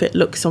outfit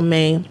looks on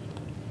me.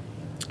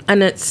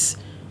 And it's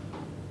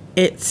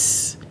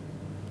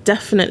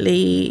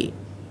definitely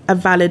a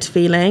valid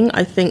feeling.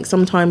 I think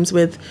sometimes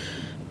with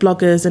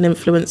bloggers and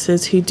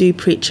influencers who do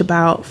preach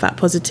about fat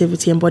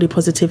positivity and body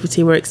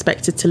positivity were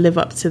expected to live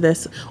up to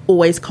this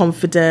always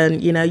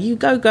confident, you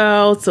go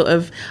girl sort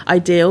of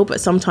ideal.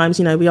 But sometimes,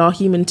 we are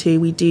human too.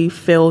 We do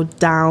feel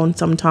down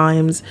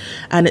sometimes,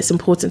 and it's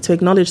important to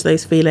acknowledge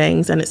those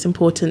feelings, and it's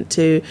important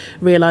to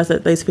realize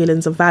that those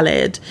feelings are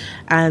valid.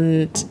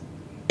 And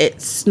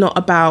it's not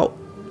about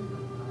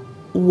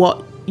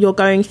what you're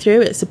going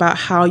through, it's about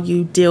how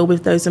you deal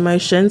with those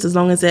emotions, as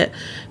long as it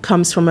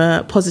comes from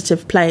a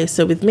positive place.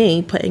 So with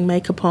me, putting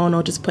makeup on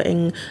or just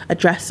putting a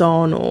dress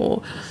on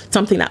or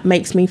something that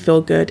makes me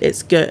feel good,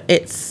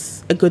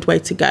 it's a good way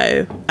to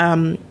go.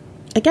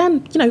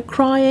 Again,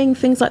 crying,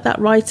 things like that,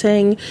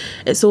 writing,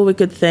 it's all a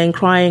good thing.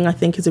 Crying, I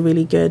think, is a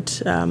really good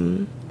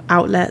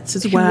outlet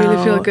as well. You can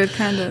really feel good,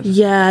 kind of.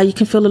 Yeah, you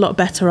can feel a lot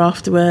better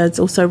afterwards.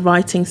 Also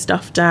writing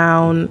stuff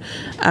down.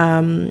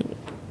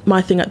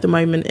 My thing at the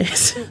moment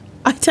is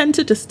I tend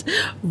to just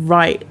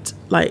write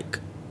like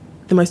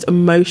the most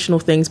emotional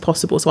things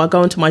possible. So I'll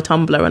go onto my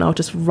Tumblr and I'll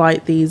just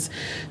write these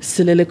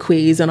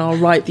soliloquies and I'll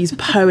write these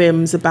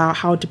poems about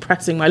how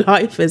depressing my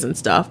life is and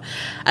stuff.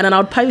 And then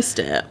I'll post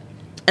it.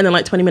 And then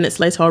like 20 minutes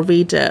later, I'll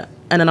read it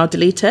and then I'll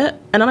delete it.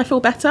 And then I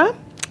feel better.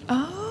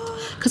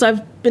 Oh. Because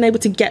I've been able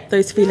to get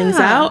those feelings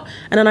out.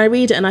 And then I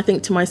read it and I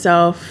think to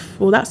myself,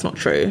 well, that's not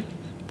true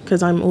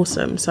because I'm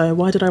awesome. So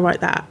why did I write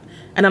that?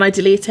 And then I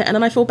delete it and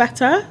then I feel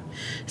better.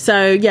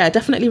 So yeah,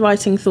 definitely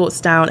writing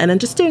thoughts down and then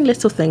just doing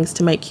little things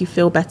to make you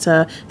feel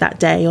better that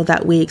day or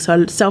that week.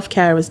 So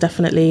self-care is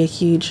definitely a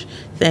huge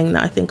thing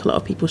that I think a lot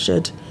of people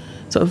should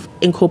sort of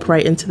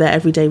incorporate into their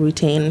everyday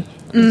routine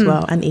as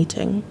well. And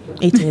eating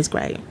is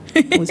great.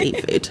 Always eat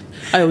food.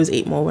 I always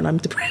eat more when I'm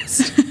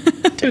depressed.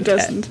 Who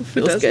doesn't? It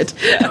feels good.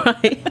 Yeah.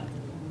 Right.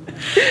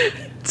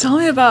 Tell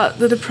me about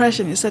the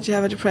depression. You said you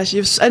have a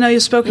depression. I know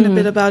you've spoken a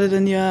bit about it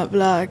in your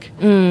blog.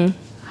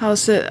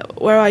 How's it?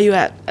 Where are you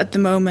at the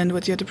moment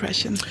with your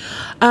depression?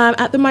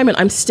 At the moment,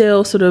 I'm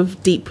still sort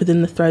of deep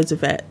within the throes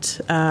of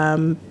it.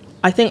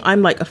 I think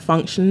I'm like a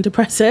function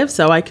depressive,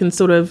 so I can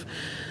sort of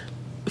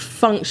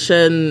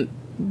function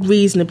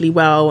reasonably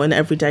well in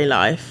everyday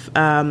life.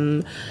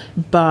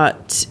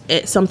 But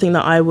it's something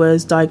that I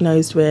was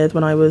diagnosed with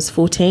when I was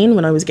 14,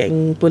 when I was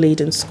getting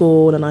bullied in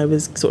school and I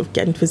was sort of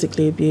getting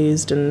physically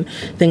abused and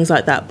things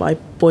like that by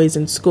boys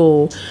in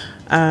school.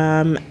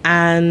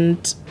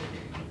 And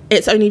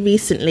it's only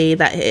recently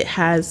that it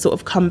has sort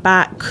of come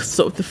back.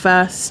 Sort of the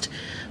first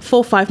 4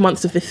 or 5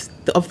 months of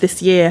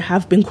this year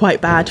have been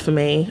quite bad for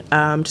me,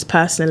 just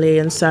personally,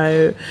 and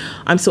so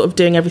I'm sort of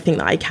doing everything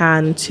that I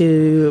can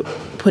to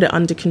put it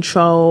under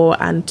control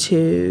and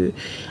to,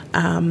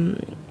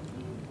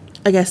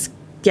 I guess,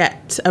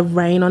 get a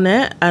rein on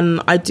it. And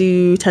I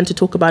do tend to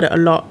talk about it a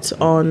lot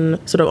on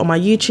my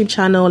YouTube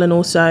channel and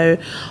also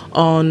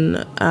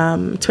on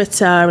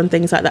Twitter and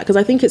things like that, because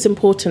I think it's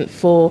important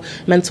for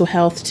mental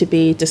health to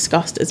be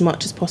discussed as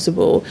much as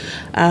possible,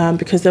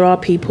 because there are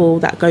people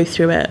that go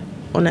through it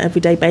on an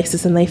everyday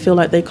basis and they feel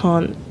like they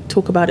can't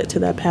talk about it to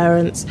their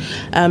parents,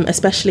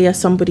 especially as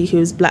somebody who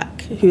is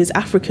black, who is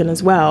African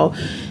as well.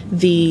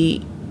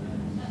 The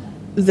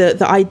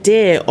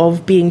idea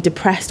of being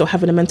depressed or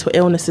having a mental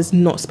illness is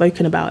not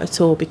spoken about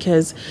at all,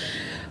 because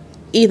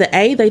either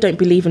A, they don't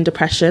believe in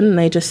depression and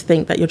they just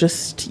think that you're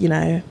just,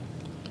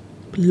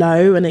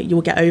 low and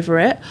you'll get over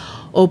it,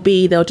 or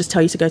B, they'll just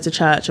tell you to go to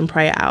church and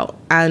pray it out.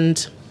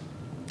 And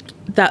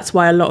that's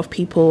why a lot of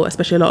people,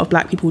 especially a lot of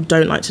black people,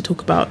 don't like to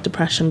talk about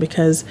depression,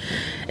 because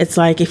it's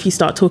like if you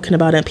start talking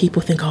about it,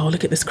 people think, oh,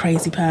 look at this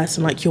crazy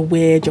person, like you're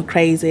weird, you're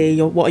crazy,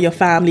 what are your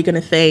family going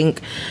to think?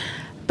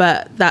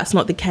 But that's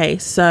not the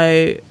case.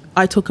 So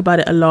I talk about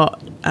it a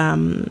lot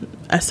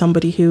as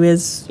somebody who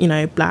is,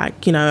 black.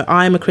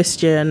 I'm a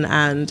Christian,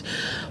 and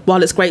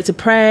while it's great to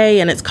pray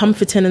and it's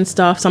comforting and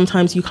stuff,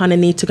 sometimes you kind of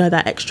need to go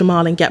that extra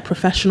mile and get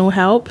professional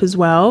help as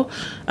well.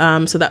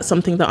 So that's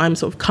something that I'm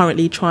sort of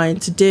currently trying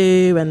to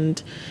do.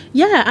 And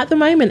yeah, at the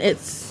moment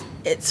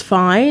it's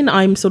fine.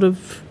 I'm sort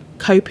of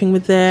coping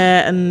with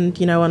it, and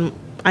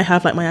I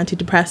have like my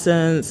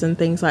antidepressants and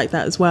things like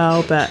that as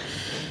well. But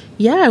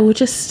yeah, we'll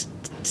just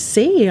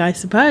see, I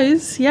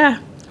suppose. Yeah.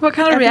 What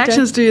kind of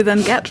reactions do you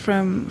then get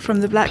from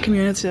the black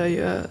community or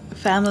your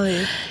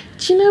family?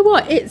 Do you know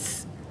what?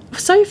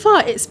 So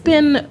far it's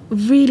been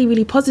really,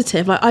 really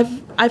positive. Like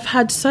I've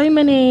had so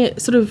many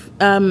sort of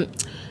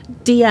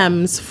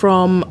DMs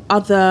from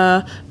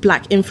other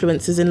black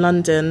influencers in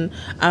London,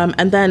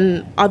 and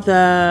then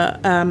other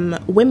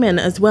women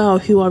as well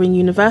who are in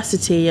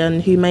university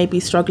and who may be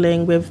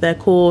struggling with their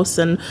course,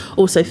 and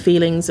also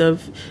feelings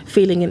of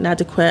feeling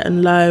inadequate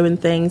and low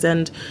and things.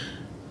 And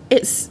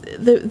it's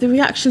the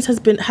reactions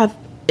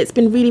it's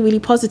been really, really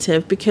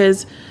positive,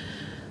 because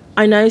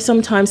I know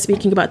sometimes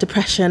speaking about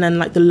depression and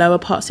like the lower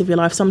parts of your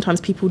life, sometimes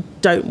people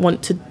don't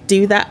want to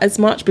do that as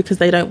much because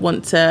they don't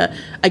want to,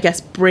 I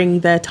guess,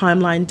 bring their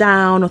timeline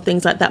down or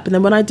things like that. But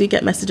then when I do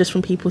get messages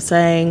from people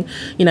saying,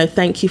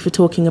 thank you for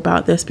talking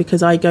about this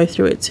because I go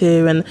through it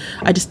too, and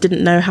I just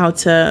didn't know how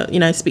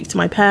to, speak to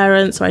my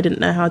parents, or I didn't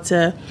know how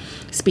to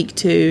speak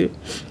to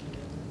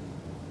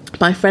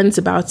my friends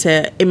about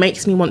it, it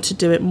makes me want to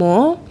do it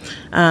more,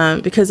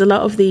 because a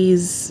lot of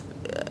these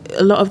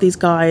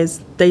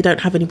guys, they don't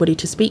have anybody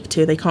to speak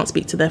to. They can't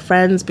speak to their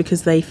friends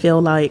because they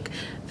feel like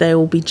they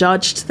will be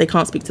judged. They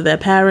can't speak to their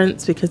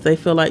parents because they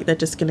feel like they're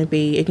just going to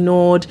be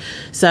ignored.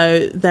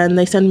 So then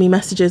they send me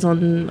messages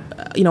on,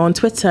 on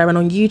Twitter and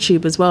on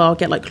YouTube as well. I'll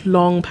get like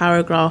long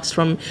paragraphs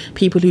from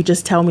people who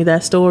just tell me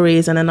their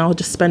stories, and then I'll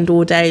just spend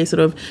all day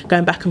sort of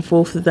going back and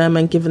forth with them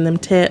and giving them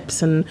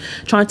tips and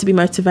trying to be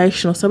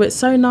motivational. So it's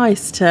so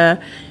nice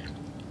to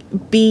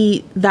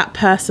be that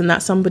person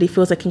that somebody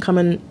feels they can come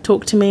and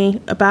talk to me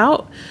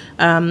about,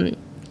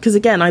 because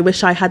again, I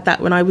wish I had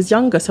that when I was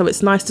younger. So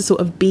it's nice to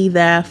sort of be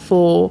there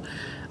for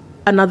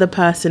another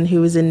person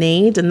who is in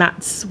need, and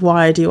that's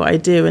why I do what I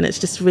do. And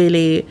it's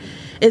really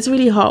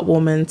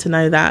heartwarming to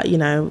know that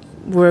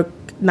we're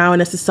now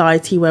in a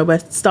society where we're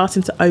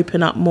starting to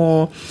open up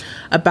more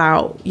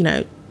about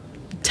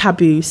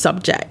taboo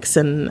subjects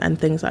and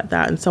things like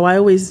that. And so I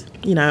always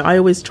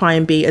try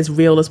and be as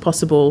real as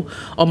possible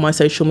on my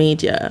social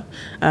media.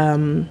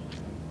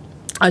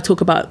 I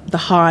talk about the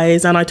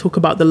highs and I talk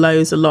about the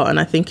lows a lot, and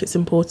I think it's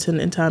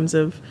important in terms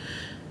of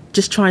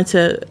just trying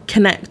to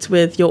connect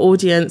with your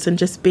audience and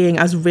just being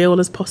as real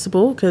as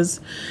possible, because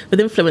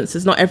with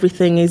influencers, not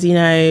everything is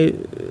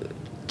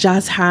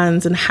jazz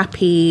hands and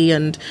happy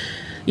and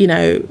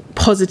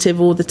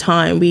positive all the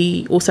time.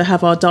 We also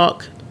have our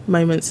dark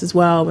moments as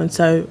well, and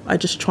so I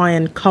just try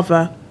and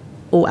cover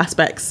all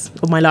aspects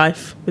of my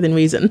life within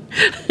reason.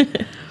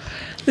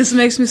 This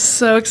makes me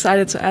so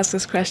excited to ask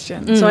this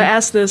question. So I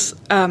asked this,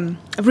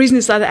 I've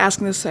recently started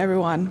asking this to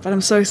everyone, but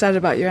I'm so excited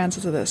about your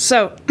answer to this.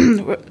 So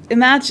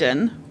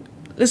imagine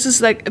this is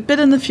like a bit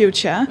in the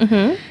future,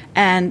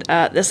 and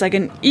there's like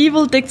an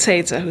evil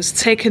dictator who's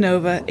taken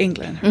over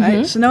England,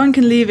 right? So no one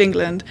can leave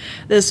England.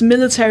 There's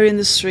military in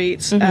the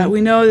streets. We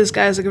know this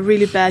guy's like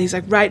really bad. He's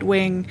like right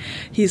wing.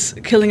 He's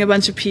killing a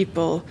bunch of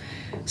people.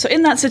 So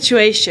in that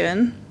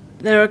situation,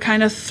 there are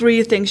kind of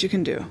three things you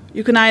can do.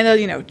 You can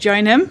either,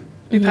 join him,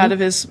 be part of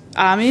his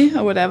army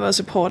or whatever, a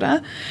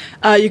supporter.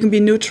 You can be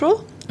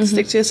neutral,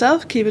 stick to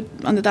yourself, keep it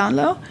on the down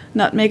low,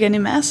 not make any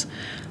mess.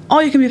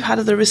 Or you can be part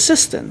of the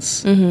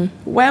resistance.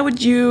 Where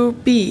would you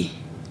be?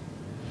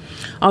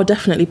 I'll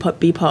definitely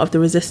be part of the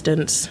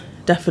resistance.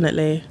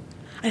 Definitely.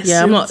 I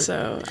hope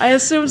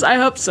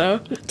so.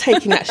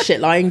 Taking that shit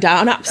lying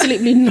down.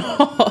 Absolutely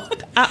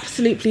not.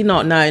 Absolutely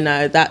not.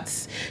 No.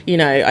 That's,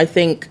 I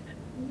think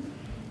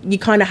you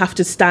kind of have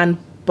to stand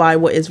by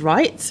what is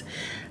right.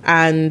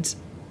 And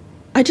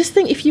I just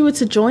think if you were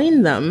to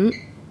join them,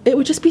 it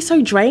would just be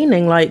so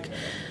draining. Like,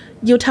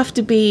 you'd have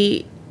to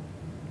be...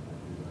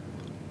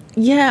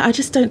 Yeah, I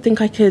just don't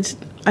think I could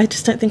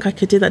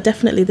do that.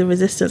 Definitely the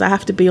resistance. I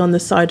have to be on the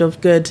side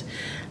of good.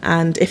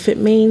 And if it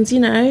means,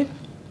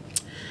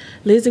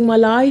 losing my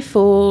life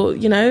or,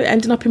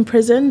 ending up in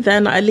prison,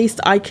 then at least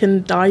I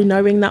can die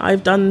knowing that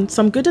I've done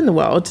some good in the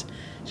world.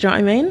 Do you know what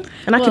I mean?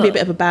 And I can be a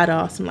bit of a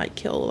badass and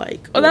kill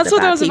that's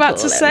what I was about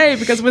to say,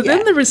 because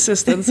within the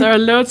resistance there are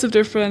loads of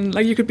different,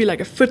 you could be like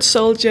a foot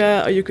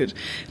soldier, or you could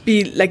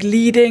be like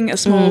leading a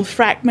small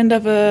fragment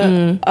of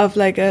a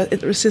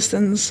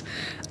resistance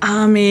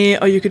army,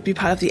 or you could be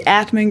part of the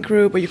admin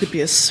group, or you could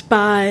be a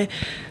spy.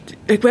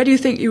 Like, where do you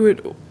think you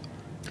would...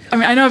 I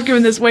mean, I know I've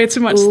given this way too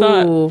much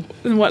thought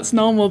than what's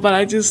normal, but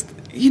I just,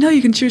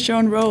 you can choose your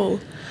own role.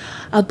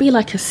 I'd be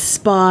like a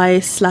spy /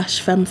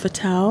 femme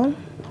fatale.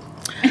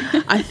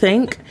 I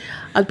think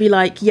I'd be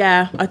like,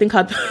 I think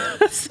I'd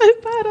so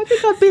bad. I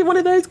think I'd be one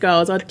of those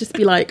girls. I'd just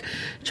be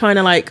trying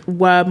to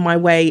worm my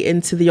way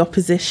into the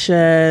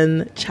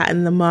opposition,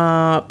 chatting them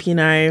up,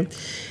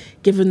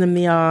 giving them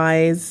the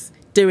eyes,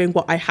 doing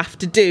what I have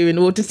to do in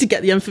order to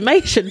get the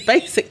information,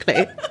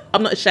 basically.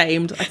 I'm not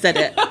ashamed. I said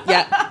it.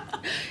 Yeah.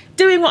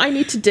 Doing what I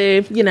need to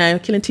do,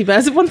 killing two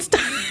birds with one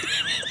stone.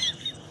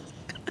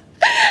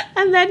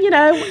 And then,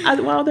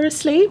 while they're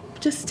asleep,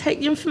 just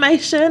take the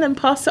information and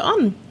pass it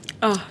on.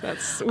 Oh, I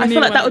feel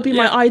like that would be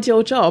my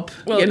ideal job.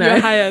 Well, you're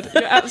hired.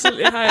 You're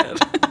absolutely hired.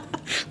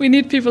 We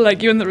need people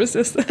like you in the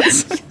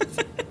resistance.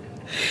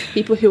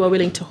 People who are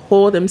willing to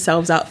whore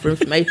themselves out for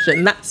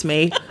information. That's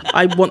me.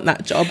 I want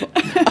that job.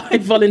 I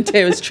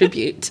volunteer as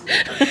tribute.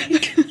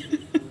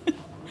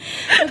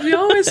 Have you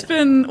always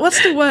been...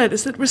 What's the word?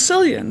 Is it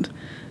resilient?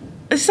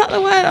 Is that the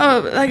word?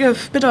 Or like a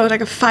bit of like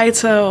a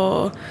fighter,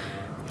 or...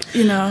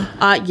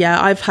 Yeah,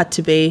 I've had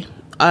to be.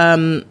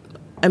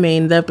 I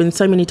mean, there have been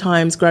so many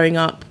times growing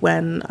up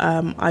when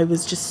I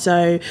was just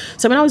so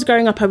when I was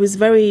growing up, I was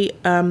very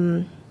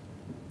much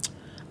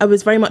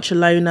a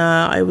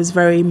loner. I was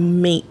very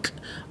meek.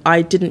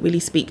 I didn't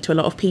really speak to a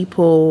lot of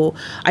people.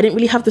 I didn't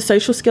really have the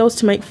social skills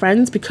to make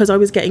friends because I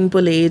was getting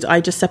bullied. I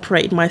just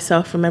separated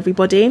myself from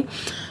everybody.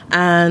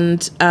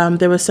 And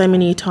there were so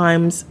many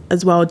times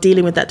as well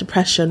dealing with that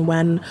depression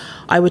when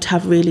I would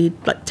have really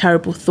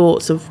terrible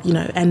thoughts of,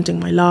 ending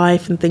my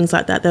life and things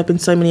like that. There have been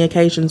so many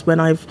occasions when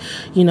I've,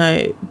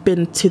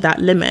 been to that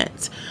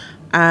limit.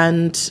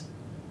 And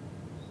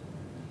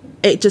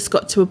it just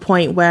got to a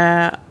point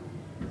where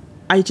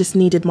I just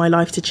needed my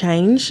life to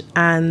change.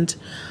 And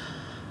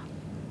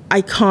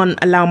I can't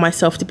allow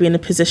myself to be in a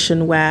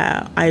position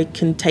where I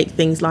can take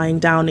things lying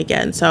down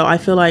again. So I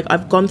feel like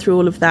I've gone through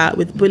all of that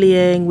with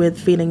bullying, with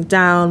feeling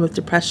down, with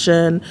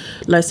depression,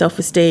 low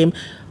self-esteem.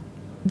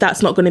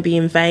 That's not going to be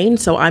in vain.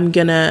 So I'm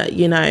going to,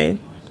 you know,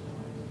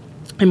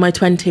 in my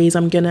 20s,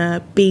 I'm going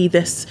to be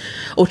this,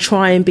 or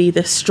try and be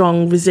this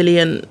strong,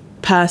 resilient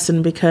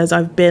person, because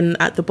I've been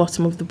at the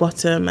bottom of the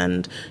bottom.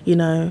 And, you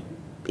know,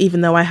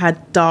 even though I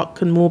had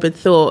dark and morbid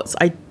thoughts,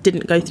 I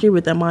didn't go through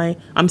with them.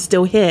 I'm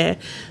still here.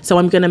 So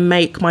I'm going to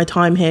make my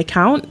time here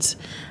count.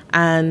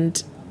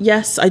 And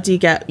yes, I do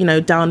get, you know,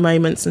 down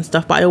moments and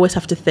stuff, but I always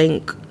have to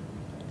think,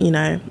 you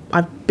know,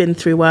 I've been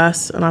through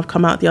worse and I've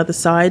come out the other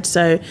side.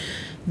 So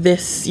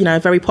this, you know,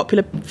 very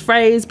popular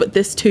phrase, but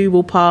this too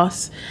will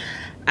pass.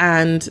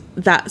 And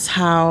that's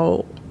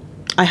how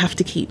I have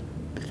to keep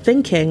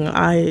thinking.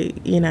 I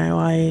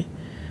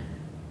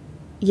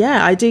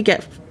do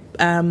get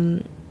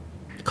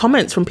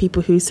comments from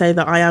people who say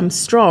that I am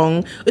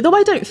strong, although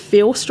I don't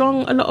feel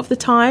strong a lot of the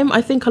time.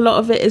 I think a lot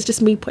of it is just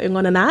me putting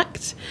on an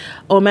act,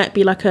 or might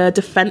be like a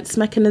defense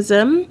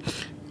mechanism.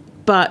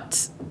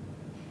 But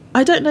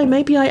I don't know,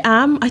 maybe I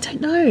am. I don't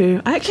know.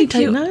 I actually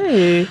don't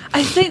know.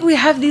 I think we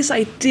have these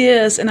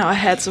ideas in our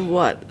heads of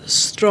what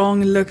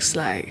strong looks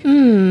like.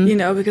 You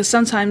know, because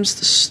sometimes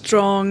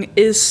strong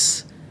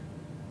is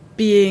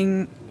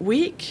being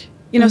weak.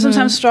 You know,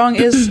 sometimes strong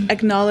is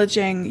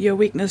acknowledging your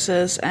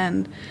weaknesses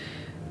and,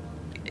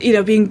 you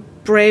know, being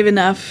brave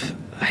enough,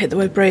 I hate the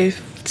word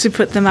brave, to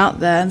put them out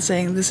there and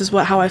saying, this is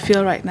how I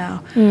feel right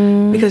now.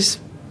 Because,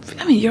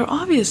 I mean, you're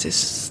obviously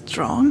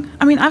strong.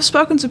 I mean, I've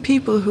spoken to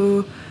people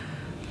who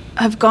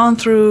have gone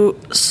through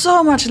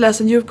so much less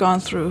than you've gone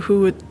through,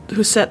 who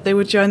said they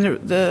would join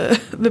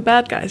the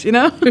bad guys, you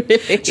know? Do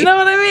you know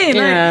what I mean?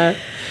 Yeah. Like,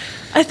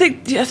 I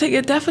think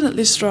you're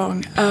definitely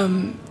strong.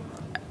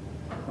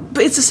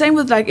 But it's the same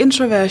with like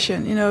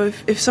introversion. You know,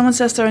 if someone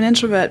says they're an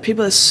introvert,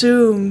 people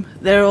assume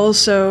they're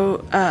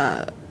also,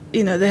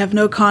 you know, they have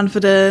no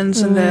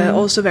confidence and they're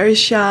also very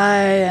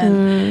shy.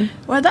 And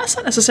well, that's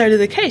not necessarily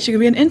the case. You can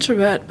be an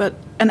introvert, but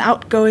an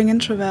outgoing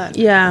introvert.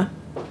 Yeah.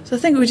 So I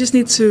think we just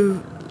need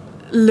to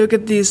look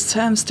at these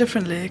terms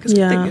differently, because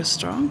I think you're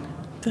strong.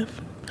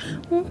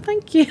 Well,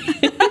 thank you.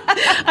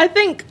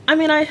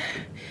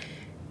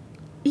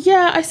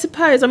 I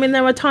suppose. I mean,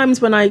 there are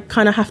times when I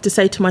kind of have to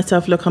say to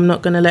myself, look, I'm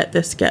not going to let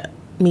this get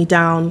me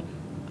down,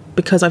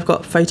 because I've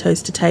got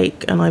photos to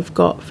take and I've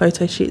got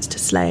photo shoots to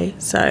slay.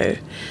 So,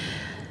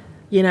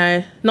 you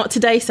know, not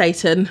today,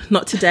 Satan,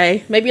 not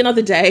today. Maybe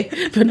another day,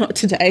 but not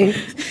today.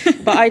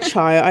 But I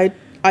try.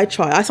 I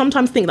try. I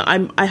sometimes think that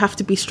I have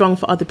to be strong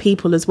for other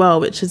people as well,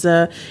 which is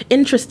a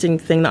interesting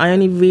thing that I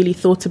only really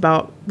thought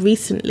about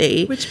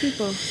recently. Which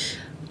people?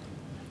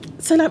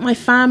 So like my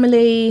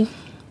family,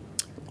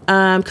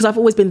 because I've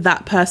always been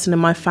that person in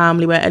my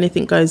family where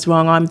anything goes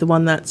wrong, I'm the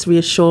one that's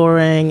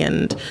reassuring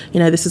and, you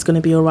know, this is going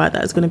to be all right,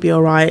 that is going to be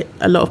all right.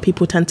 A lot of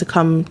people tend to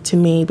come to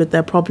me with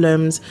their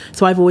problems.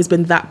 So I've always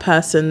been that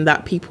person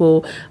that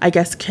people, I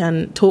guess,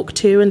 can talk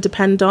to and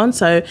depend on.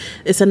 So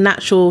it's a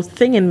natural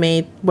thing in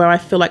me where I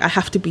feel like I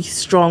have to be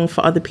strong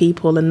for other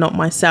people and not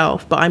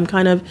myself. But I'm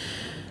kind of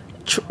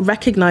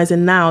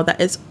recognizing now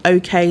that it's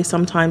okay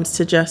sometimes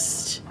to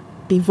just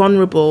be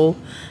vulnerable.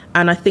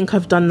 And I think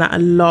I've done that a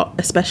lot,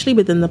 especially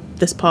within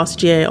this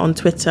past year on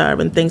Twitter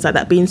and things like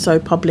that. Being so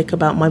public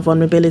about my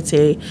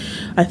vulnerability,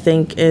 I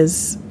think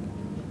it's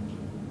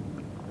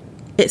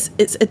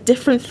a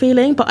different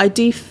feeling, but I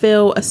do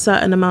feel a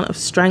certain amount of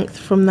strength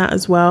from that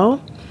as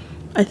well,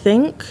 I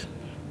think.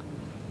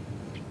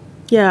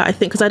 Yeah, I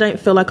think because I don't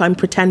feel like I'm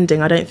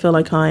pretending. I don't feel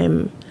like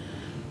I'm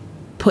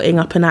putting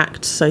up an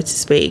act, so to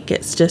speak.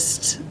 It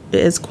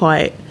is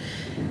quite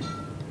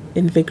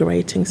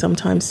invigorating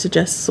sometimes to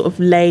just sort of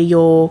lay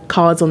your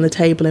cards on the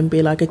table and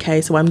be like, okay,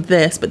 so I'm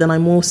this, but then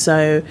I'm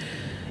also,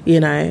 you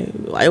know,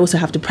 I also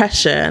have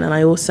depression and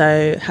I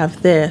also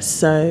have this,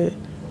 so,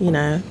 you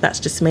know, that's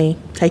just me.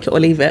 Take it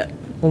or leave it,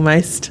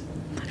 almost.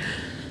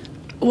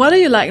 What are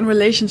you like in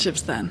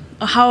relationships then?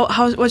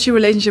 What's your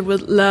relationship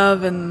with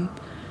love and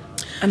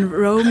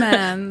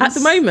romance? At the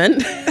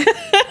moment,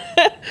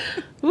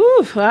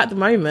 at the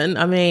moment,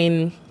 I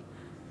mean,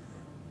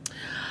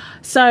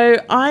 so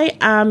I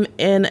am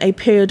in a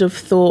period of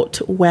thought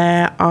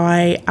where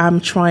I am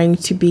trying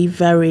to be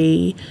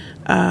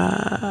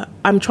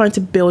I'm trying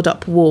to build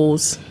up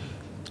walls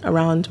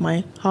around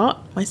my heart,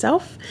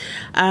 myself.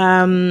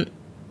 And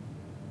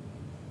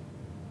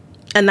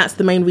that's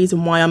the main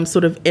reason why I'm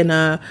sort of in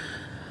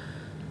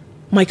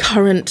my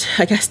current,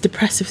 I guess,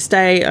 depressive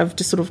state. I've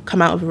just sort of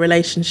come out of a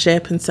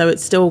relationship, and so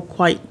it's still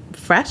quite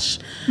fresh.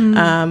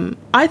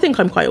 I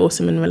think I'm quite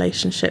awesome in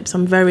relationships.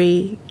 I'm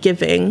very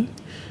giving.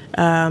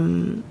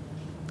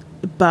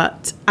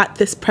 But at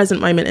this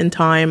present moment in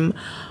time,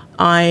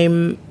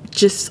 I'm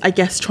just, I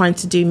guess, trying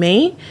to do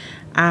me.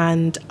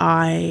 And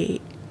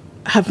I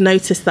have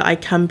noticed that I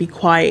can be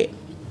quite,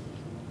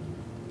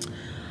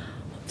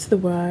 what's the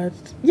word?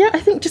 Yeah,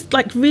 I think just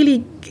like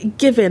really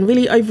giving,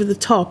 really over the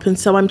top. And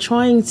so I'm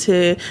trying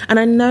to, and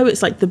I know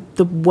it's like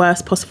the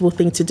worst possible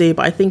thing to do,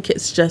 but I think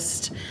it's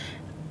just,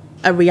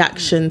 a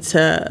reaction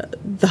to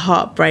the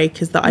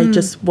heartbreak, is that I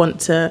just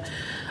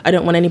I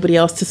don't want anybody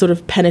else to sort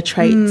of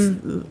penetrate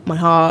my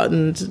heart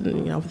and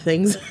other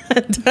things.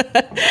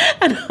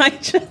 and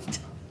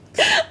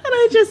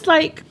I just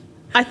like,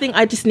 I think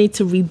I just need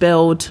to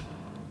rebuild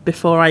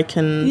before I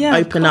can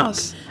open up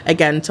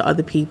again to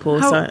other people.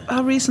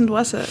 How recent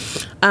was it?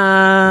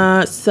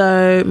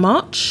 So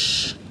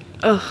March.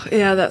 Oh,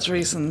 yeah, that's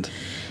recent.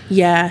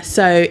 Yeah,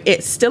 so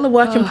it's still a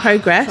work in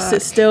progress. Fuck.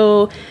 It's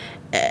still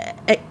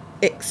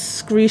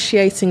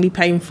excruciatingly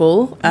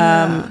painful,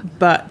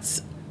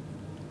 but...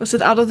 Was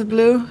it out of the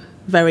blue?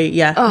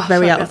 Very out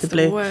of the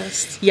blue. The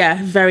worst. Yeah,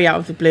 very out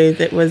of the blue.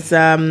 That was...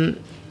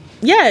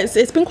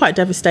 it's been quite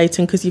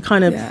devastating, because you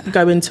kind of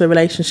go into a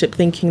relationship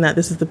thinking that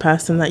this is the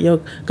person that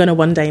you're going to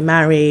one day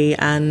marry,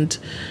 and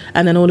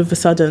then all of a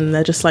sudden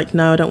they're just like,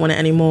 no, I don't want it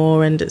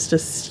anymore, and it's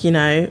just,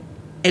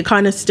 it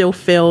kind of still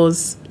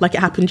feels like it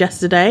happened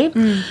yesterday.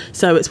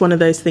 So it's one of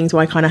those things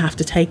where I kind of have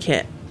to take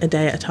it a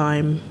day at a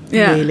time.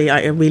 Really,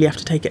 I really have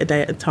to take it a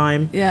day at a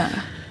time.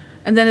 Yeah.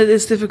 And then it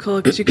is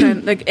difficult, because you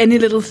can, like, any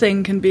little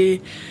thing can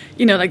be,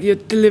 like your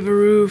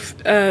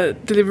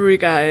delivery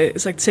guy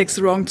is like takes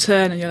the wrong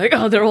turn, and you're like,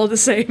 oh, they're all the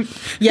same.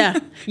 Yeah,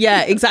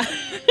 exactly.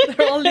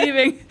 They're all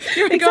leaving.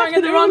 You're going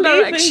in the wrong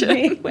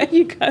direction. Where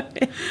you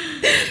going?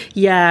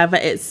 Yeah,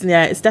 but it's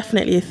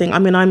definitely a thing. I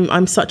mean,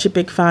 I'm such a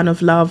big fan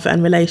of love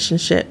and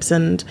relationships,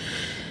 and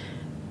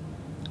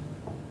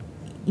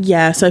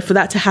so for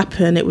that to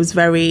happen, it was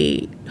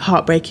very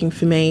heartbreaking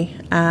for me,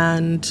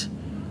 and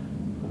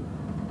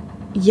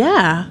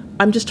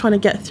I'm just trying to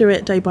get through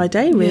it day by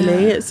day,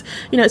 really. It's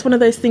it's one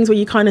of those things where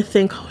you kind of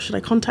think, oh, should I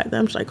contact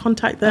them?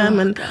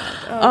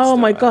 Oh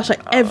my gosh,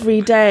 like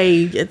every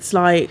day it's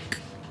like,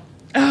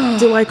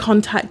 do I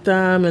contact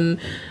them, and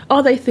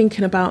are they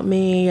thinking about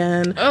me,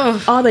 and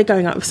are they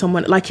going out with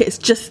someone? Like, it's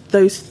just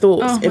those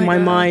thoughts in my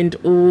mind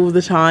all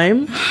the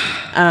time.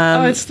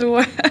 It's the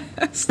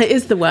worst. It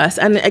is the worst.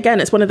 And again,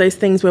 it's one of those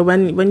things where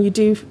when you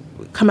do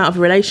come out of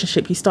a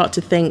relationship, you start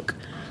to think,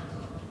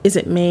 is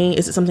it me?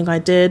 Is it something I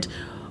did?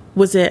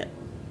 Was it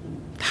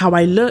how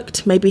I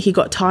looked? Maybe he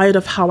got tired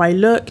of how I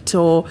looked,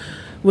 or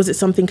was it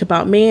something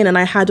about me? And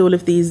I had all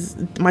of these,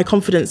 my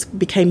confidence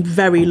became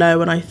very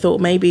low, and I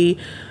thought maybe,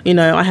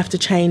 I have to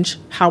change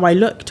how I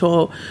looked,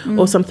 or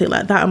something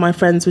like that. And my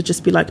friends would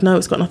just be like, no,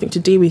 it's got nothing to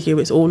do with you.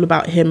 It's all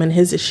about him and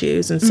his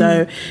issues. And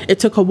so it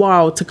took a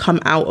while to come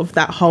out of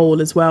that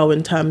hole as well,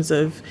 in terms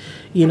of,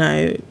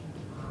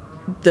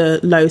 the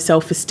low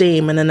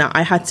self-esteem. And then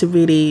I had to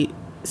really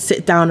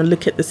sit down and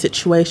look at the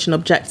situation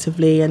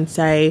objectively and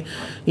say,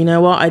 you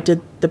know what, I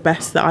did the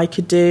best that I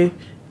could do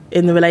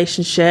in the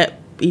relationship.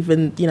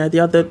 Even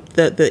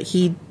that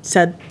he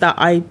said that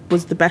I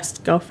was the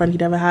best girlfriend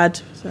he'd ever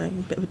had, so a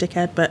bit of a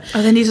dickhead. But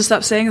they need to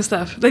stop saying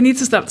stuff. They need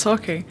to stop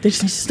talking. They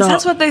just need to stop.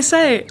 That's what they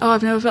say. Oh,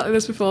 I've never felt like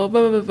this before,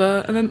 blah blah blah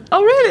blah. And then,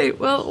 oh really?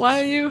 Well,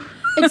 why are you?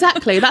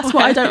 Exactly, that's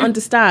what I don't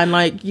understand.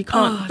 Like, you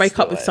can't break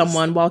up with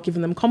someone while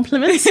giving them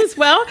compliments as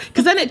well,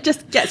 because then it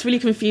just gets really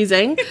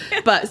confusing.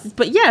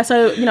 But yeah,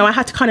 so I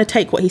had to kind of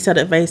take what he said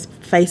at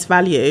face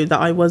value, that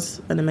I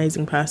was an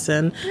amazing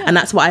person, and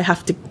that's what I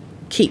have to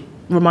keep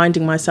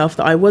reminding myself,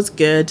 that I was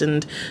good,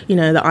 and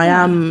that I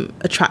am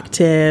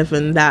attractive,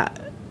 and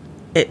that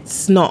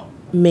it's not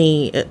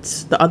me,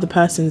 it's the other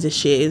person's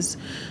issues.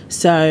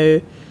 So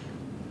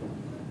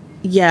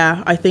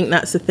I think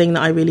that's the thing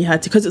that I really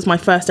had to, because it's my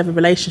first ever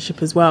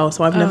relationship as well,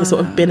 so I've never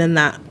sort of been in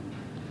that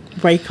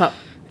breakup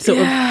sort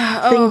of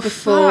thing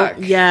before. Fuck.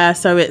 Yeah,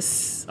 so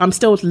I'm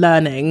still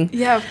learning.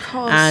 Yeah, of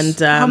course. And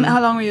how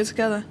long were you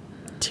together?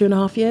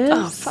 2.5 years.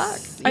 Oh fuck.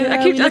 Yeah,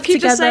 I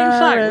keep just saying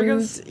fuck,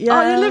 because you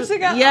live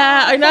together.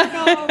 Yeah, I know.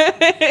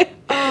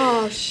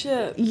 Oh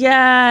shit.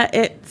 Yeah,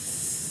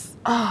 it's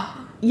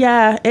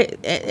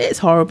it's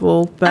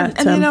horrible, but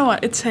and you know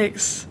what, it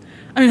takes,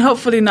 I mean,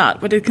 hopefully not,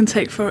 but it can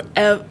take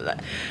forever.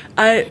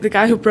 The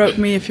guy who broke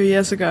me a few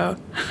years ago,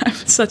 I'm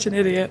such an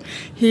idiot.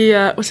 He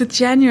was it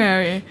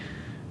January,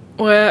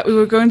 where we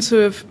were going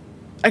to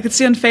I could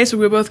see on Facebook we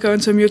were both going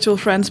to a mutual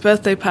friend's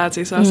birthday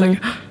party, so I was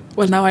like,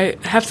 well, now I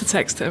have to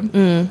text him.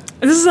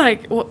 This is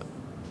like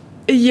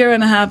a year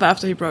and a half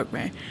after he broke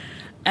me,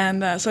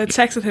 and so I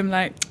texted him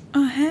like,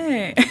 oh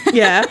hey,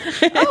 yeah,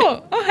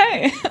 oh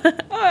hey,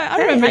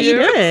 I remember how you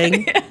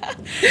doing? Yeah.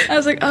 I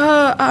was like,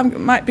 oh, I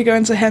might be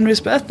going to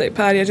Henry's birthday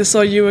party. I just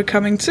saw you were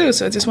coming too,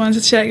 so I just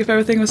wanted to check if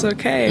everything was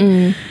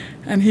okay.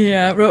 And he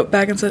wrote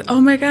back and said,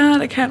 oh my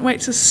god, I can't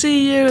wait to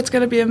see you. It's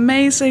gonna be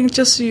amazing.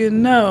 Just so you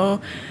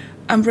know,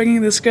 I'm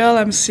bringing this girl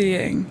I'm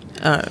seeing.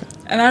 Oh.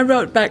 And I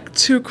wrote back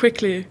too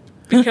quickly,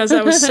 because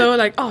I was so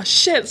like, oh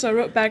shit. So I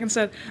wrote back and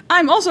said,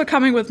 I'm also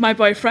coming with my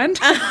boyfriend.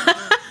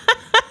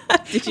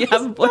 Did you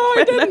have a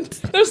boyfriend? No, I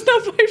didn't. There's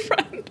no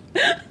boyfriend.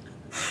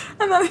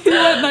 And then he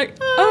went like,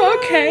 oh,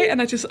 okay.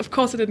 And I just, of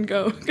course I didn't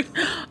go.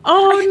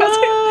 Oh, no.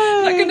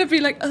 I'm not going to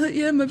be like, oh,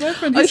 yeah, my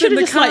boyfriend, I he's should in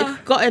have the just car.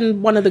 like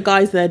gotten one of the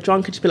guys there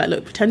drunk and just be like,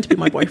 look, pretend to be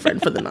my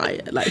boyfriend for the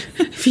night. Like,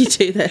 if you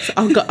do this,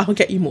 I'll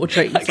get you more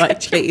drinks.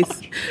 Like,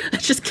 please,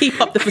 just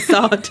keep up the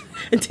facade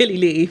until he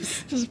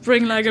leaves. Just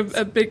bring like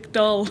a big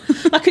doll.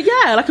 Like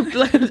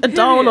a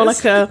doll or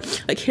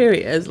like here he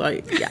is.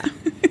 Like, yeah,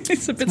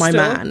 It's a bit my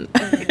still. man.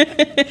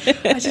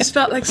 I just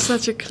felt like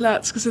such a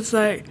klutz because it's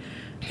like,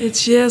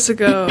 it's years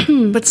ago,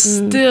 but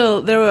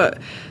still there were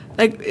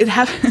like it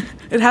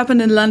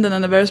happened in London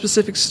on a very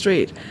specific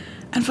street,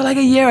 and for like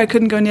a year I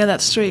couldn't go near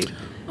that street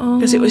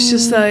because it was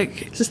just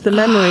like It's just the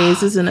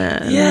memories, isn't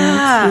it?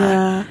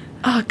 yeah.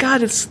 Oh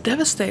God, it's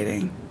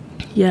devastating.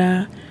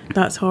 Yeah,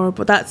 that's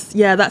horrible. That's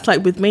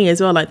like with me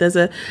as well. Like there's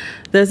a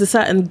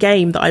certain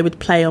game that I would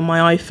play on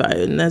my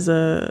iPhone.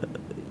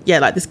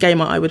 Like this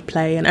game I would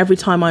play, and every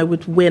time I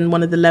would win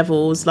one of the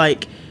levels,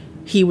 like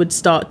he would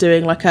start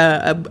doing like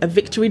a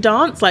victory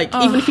dance. Like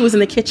even if he was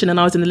in the kitchen and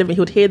I was in the living room, he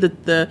would hear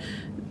the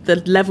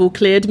level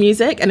cleared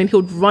music, and then he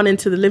would run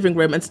into the living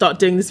room and start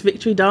doing this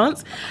victory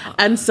dance.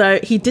 And so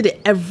he did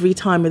it every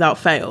time without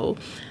fail.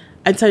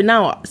 And so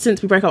now,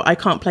 since we broke up, I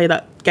can't play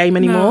that game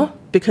anymore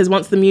because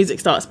once the music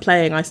starts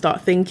playing, I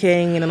start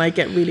thinking and then I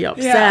get really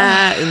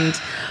upset and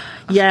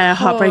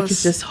heartbreak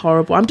is just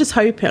horrible. I'm just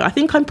hoping. I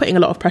think I'm putting a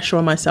lot of pressure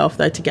on myself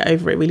though to get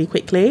over it really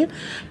quickly,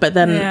 but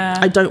then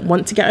I don't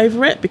want to get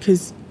over it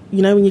because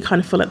you know when you kind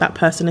of feel like that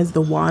person is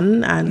the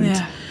one,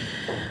 and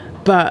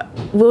but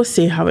we'll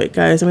see how it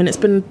goes. I mean, it's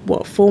been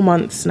 4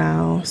 months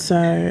now, so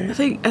I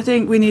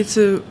think we need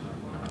to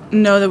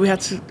know that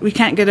we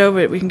can't get over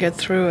it. We can get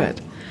through it.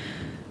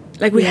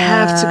 Like we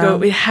have to go.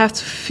 We have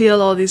to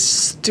feel all these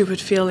stupid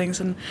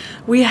feelings, and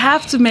we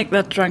have to make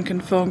that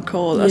drunken phone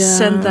call or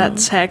send that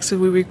text that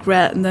we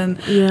regret, and then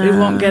we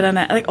won't get an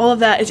like all of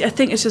that. I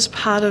think it's just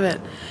part of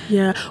it.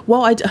 Yeah.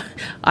 Well,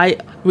 I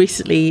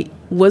recently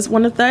was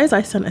one of those.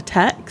 I sent a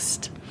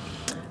text,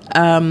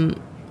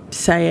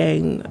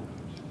 saying,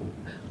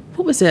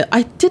 what was it?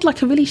 I did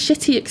like a really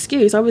shitty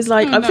excuse. I was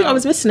like, I think I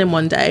was missing him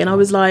one day, and I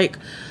was like,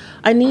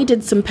 I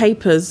needed some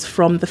papers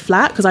from the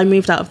flat because I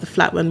moved out of the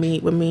flat when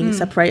we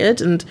separated,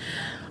 and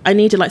I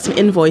needed like some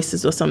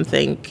invoices or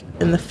something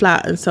in the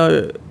flat, and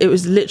so it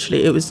was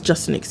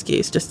just an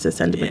excuse just to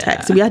send him a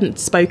text. So we hadn't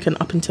spoken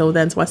up until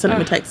then, so I sent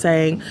him a text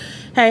saying,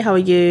 "Hey, how are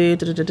you?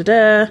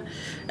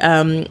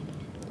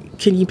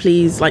 Can you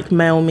please like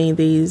mail me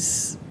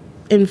these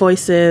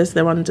invoices?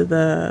 They're under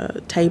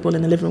the table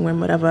in the living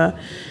room, whatever."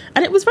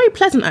 And it was very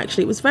pleasant,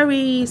 actually. It was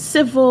very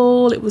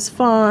civil. It was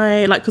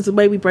fine. Like, because the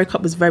way we broke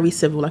up was very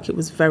civil. Like, it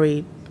was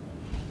very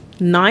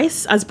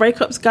nice as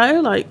breakups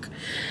go. Like,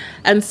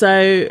 and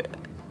so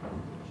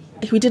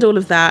we did all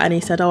of that. And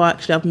he said, "Oh,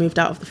 actually, I've moved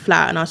out of the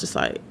flat." And I was just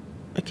like,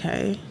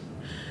 okay.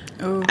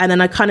 Oh. And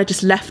then I kind of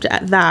just left it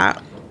at that,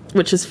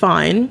 which is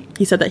fine.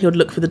 He said that he would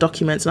look for the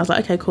documents. And I was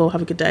like, okay, cool.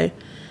 Have a good day.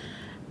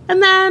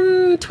 And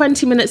then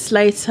 20 minutes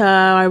later,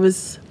 I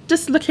was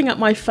just looking at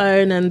my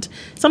phone and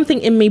something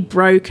in me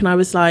broke, and I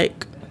was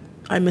like,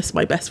 I miss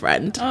my best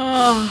friend.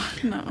 Oh,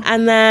 no.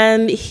 And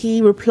then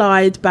he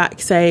replied back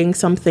saying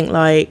something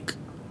like,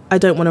 I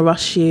don't want to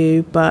rush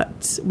you,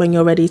 but when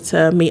you're ready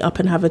to meet up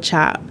and have a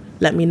chat,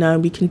 let me know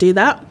and we can do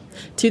that.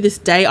 To this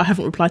day, I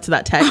haven't replied to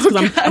that text because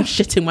I'm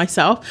shitting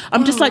myself.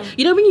 I'm just like,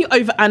 you know when you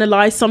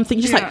overanalyze something,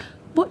 you're just like,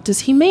 what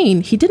does he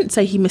mean? He didn't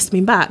say he missed me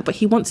back, but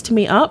he wants to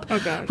meet up. Oh,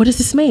 God. What does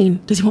this mean?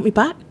 Does he want me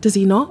back? Does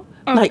he not?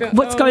 Oh, like, God.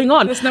 what's going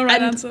on? There's no right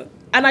answer.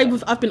 And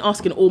I've been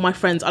asking all my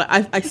friends.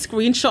 I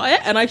screenshot it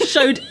and I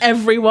showed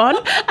everyone.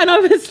 And I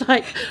was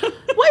like,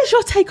 what is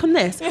your take on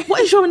this?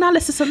 What is your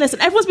analysis on this?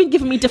 And everyone's been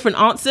giving me different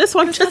answers.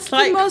 So I'm just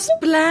like... the most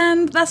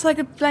bland... That's like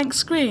a blank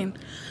screen.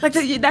 Like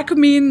that could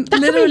mean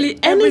literally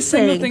every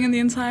single thing in the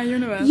entire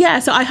universe. Yeah,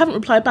 so I haven't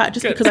replied back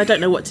just because I don't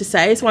know what to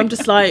say. So I'm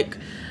just like...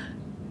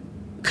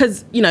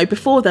 Because, you know,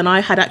 before then I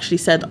had actually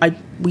said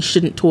we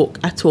shouldn't talk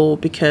at all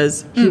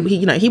because,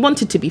 he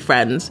wanted to be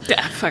friends.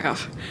 Yeah, fuck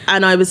off.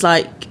 And I was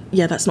like,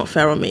 yeah, that's not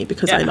fair on me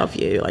because I love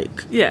you.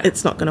 Like,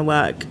 it's not going to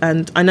work.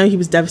 And I know he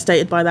was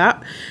devastated by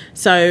that.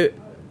 So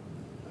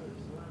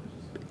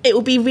it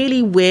would be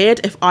really weird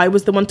if I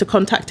was the one to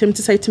contact him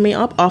to say to meet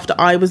up after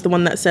I was the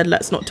one that said,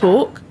 let's not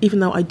talk, even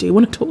though I do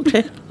want to talk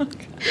to him.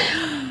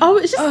 Oh,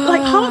 it's just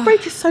like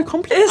heartbreak is so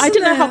complicated. I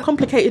didn't know how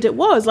complicated it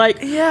was.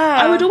 Like,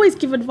 I would always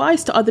give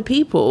advice to other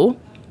people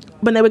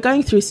when they were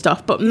going through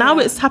stuff, but now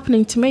it's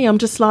happening to me. I'm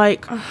just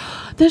like,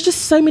 there's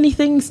just so many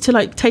things to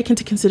like take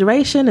into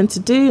consideration and to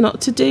do, not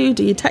to do.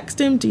 Do you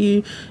text him? Do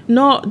you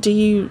not? Do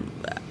you,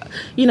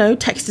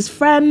 text his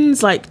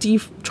friends? Like, do you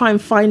try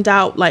and find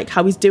out like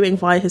how he's doing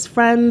via his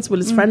friends? Will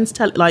his friends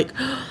tell? Like,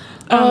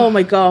 oh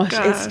my gosh,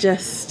 God. It's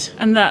just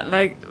and that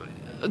like.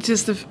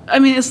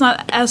 It's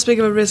not as big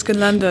of a risk in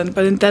London,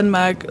 but in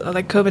Denmark, or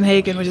like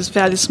Copenhagen, which is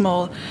fairly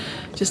small,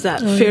 just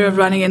that fear of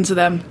running into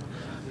them.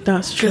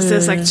 That's true. Because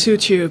there's like 2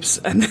 tubes.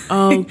 And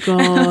oh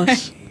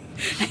gosh.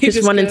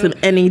 just run into them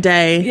any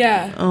day.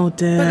 Yeah. Oh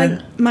dear. But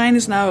like mine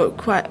is now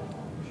quite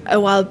a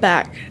while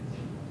back,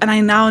 and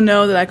I now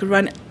know that I could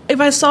run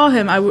if I saw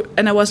him,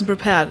 and I wasn't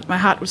prepared, my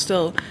heart would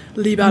still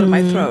leap out of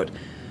my throat.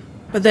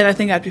 But then I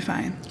think I'd be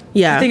fine.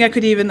 Yeah. I think I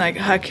could even like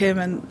hug him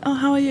and, oh,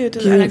 how are you?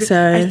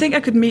 I think I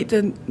could meet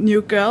the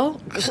new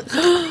girl.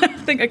 I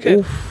think I could.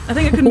 Oof. I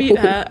think I could meet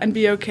her and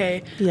be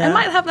okay. Yeah. I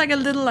might have like a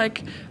little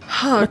like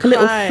a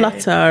little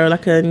flutter, or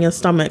like in your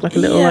stomach, like a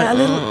little a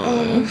little.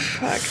 Oh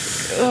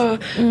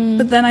fuck.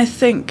 But then I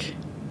think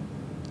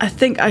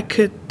I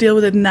could deal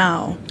with it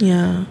now.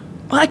 Yeah.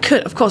 Well, I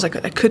could. Of course, I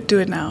could. I could do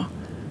it now,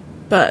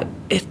 but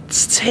it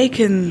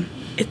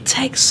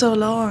takes so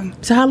long.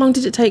 So how long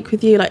did it take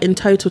with you, like in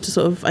total, to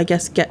sort of, I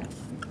guess, get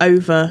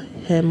over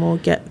him or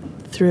get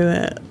through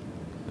it?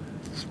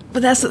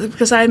 But that's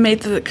because I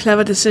made the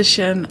clever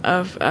decision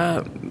of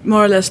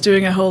more or less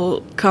doing a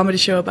whole comedy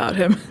show about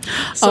him.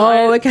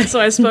 Okay.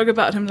 So I spoke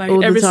about him like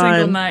every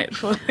single night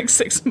for like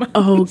 6 months.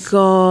 Oh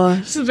gosh.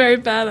 It's a very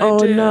bad idea.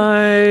 Oh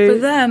no.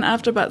 But then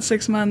after about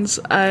 6 months,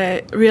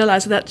 I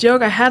realized that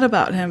joke I had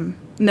about him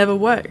never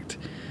worked.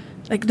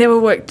 Like never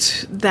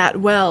worked that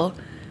well.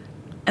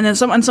 And then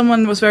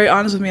someone was very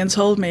honest with me and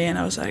told me, and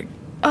I was like,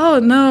 oh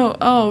no,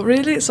 oh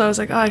really? So I was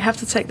like, oh, I have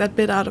to take that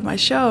bit out of my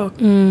show.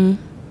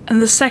 And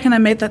the second I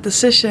made that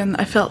decision,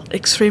 I felt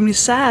extremely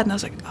sad, and I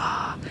was like,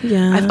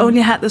 I've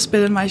only had this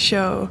bit in my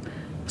show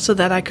so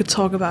that I could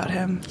talk about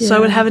him. So I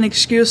would have an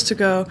excuse to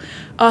go,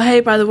 oh hey,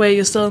 by the way,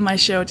 you're still in my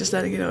show, just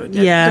letting you know.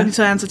 Don't need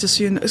to answer, just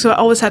so you know. So I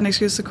always had an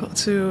excuse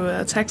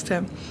to text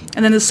him.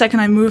 And then the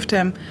second I moved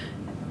him,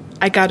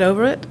 I got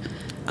over it.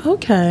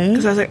 Okay.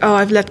 Because I was like, oh,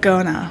 I've let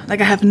go now. Like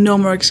I have no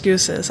more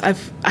excuses.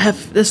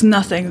 There's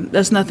nothing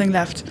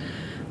left.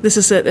 This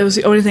is it. It was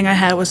the only thing I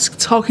had was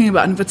talking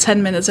about him for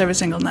 10 minutes every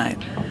single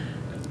night.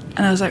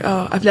 And I was like,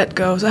 oh, I've let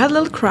go. So I had a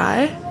little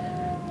cry.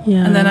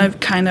 Yeah. And then I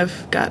kind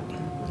of got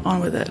on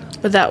with it.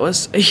 But that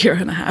was a year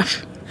and a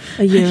half.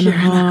 A year and a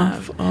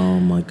half. Oh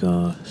my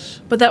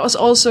gosh. But that was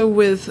also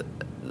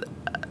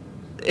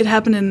it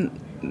happened in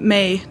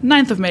May,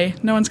 9th of May.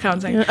 No one's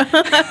counting.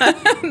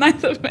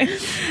 9th of May.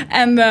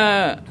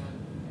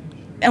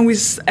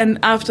 And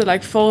after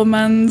like 4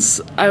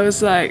 months, I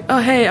was like,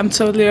 oh hey, I'm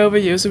totally over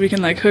you, so we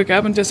can like hook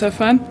up and just have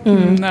fun.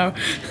 No,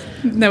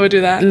 never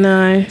do that.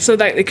 No. So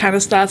like it kind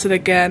of started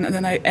again, and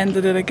then I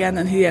ended it again,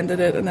 and he ended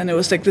it, and then it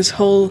was like this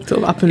whole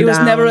sort of up and down. It was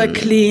never a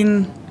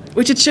clean,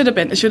 which it should have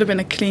been. It should have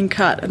been a clean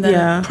cut, and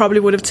then it probably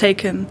would have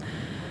taken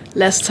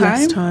less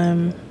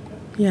time.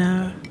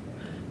 Yeah.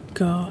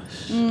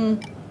 Gosh. You'll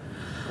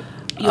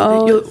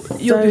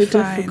be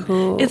fine.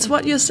 Difficult. It's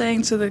what you're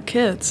saying to the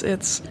kids.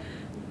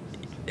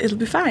 It'll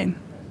be fine.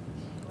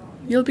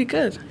 You'll be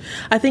good.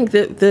 I think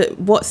that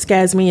what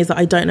scares me is that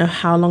I don't know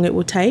how long it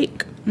will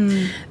take.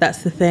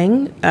 That's the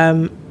thing.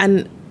 And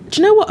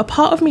do you know what? A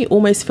part of me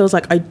almost feels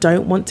like I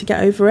don't want to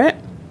get over it,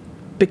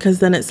 because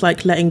then it's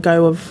like letting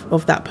go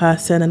of that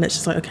person, and it's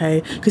just like,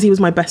 okay, because he was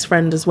my best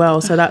friend as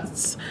well. So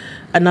that's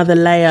another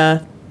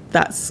layer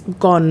that's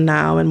gone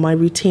now, and my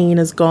routine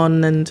is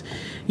gone, and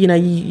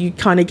you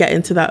kind of get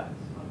into that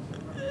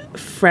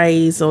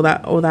phrase or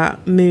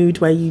that mood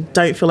where you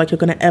don't feel like you're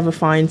going to ever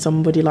find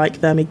somebody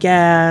like them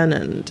again.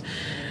 And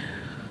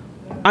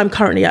I'm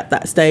currently at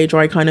that stage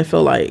where I kind of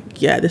feel like,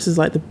 this is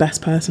like the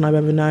best person I've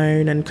ever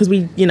known. And because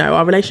we,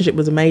 our relationship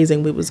was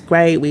amazing, it was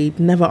great, we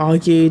never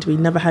argued, we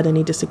never had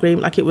any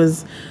disagreement. Like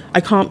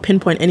I can't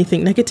pinpoint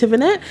anything negative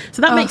in it,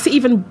 so that makes it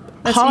even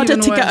harder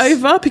to get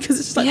over, because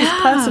it's just like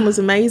this person was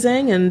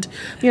amazing, and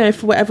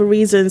for whatever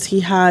reasons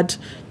he had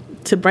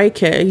to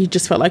break it, he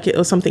just felt like it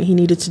was something he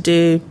needed to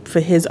do for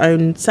his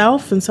own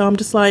self. And so I'm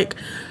just like,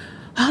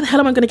 how the hell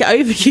am I going to get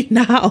over you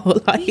now?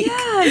 Like, you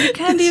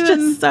can't even.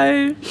 Just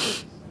so.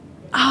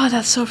 Oh,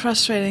 that's so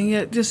frustrating.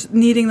 You're just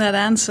needing that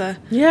answer.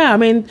 Yeah, I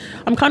mean,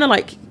 I'm kind of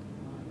like,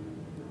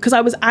 because I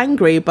was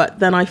angry, but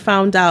then I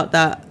found out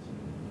that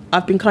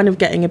I've been kind of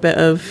getting a bit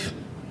of,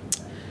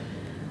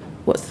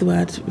 what's the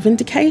word?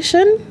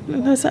 Vindication?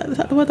 Is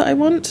that the word that I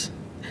want?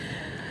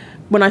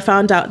 When I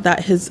found out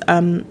that his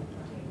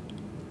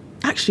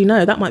actually,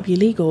 no, that might be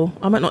illegal.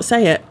 I might not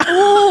say it.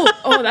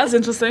 Oh, that's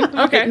interesting.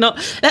 Okay.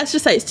 Let's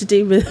just say it's to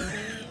do with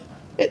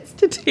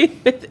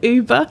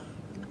Uber.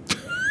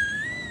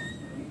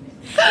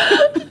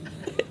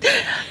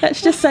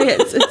 Let's just say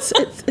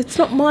it's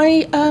not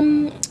my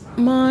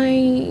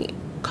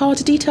card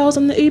details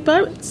on the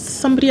Uber. It's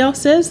somebody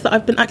else's that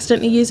I've been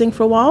accidentally using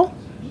for a while.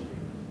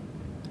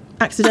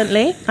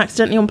 Accidentally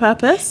on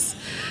purpose.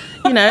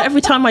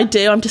 Every time I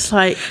do, I'm just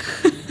like,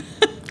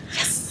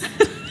 yes.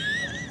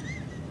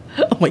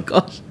 Oh my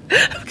gosh,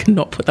 I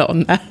cannot put that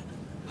on there.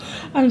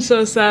 I'm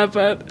so sad,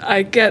 but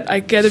I get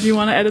if you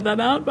want to edit that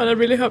out, but I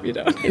really hope you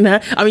don't. No,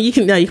 I mean you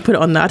can put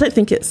it on there. I don't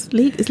think it's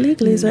legal. It's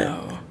legal, is it?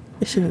 No.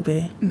 It shouldn't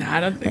be. No, I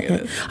don't think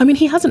it is. I mean,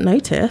 he hasn't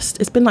noticed.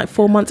 It's been like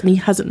 4 months and he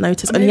hasn't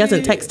noticed. And he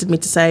hasn't texted me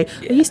to say,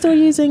 are you still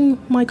using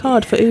my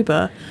card for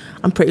Uber?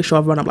 I'm pretty sure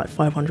I've run up like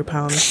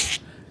 £500.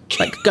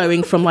 Like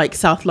going from like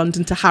South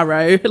London to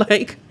Harrow.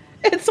 Like,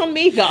 it's on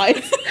me,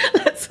 guys.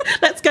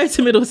 Let's go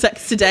to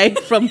Middlesex today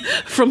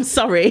from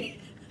Surrey.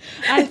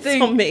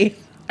 It's on me.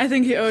 I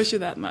think he owes you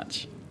that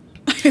much.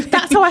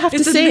 That's how I have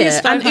to see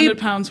it.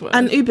 £500 worth.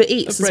 And Uber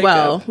Eats as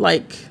well.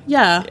 Like,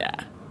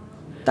 yeah.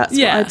 That's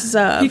what I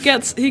deserve. He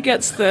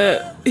gets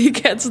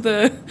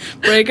the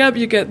breakup.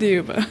 You get the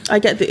Uber. I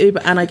get the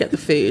Uber and I get the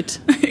food.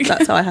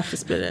 That's how I have to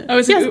split it. Oh,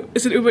 is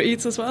it Uber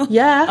Eats as well?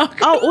 Yeah.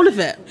 Oh, all of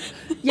it.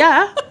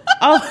 Yeah.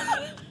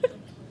 Oh,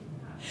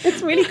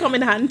 it's really come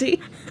in handy.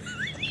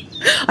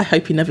 I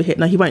hope he never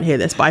No, he won't hear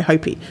this, but I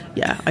hope he.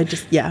 Yeah.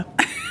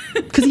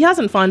 Because he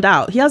hasn't found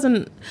out. He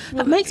hasn't.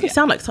 That makes me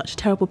sound like such a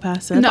terrible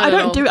person. No, but I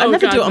don't do. I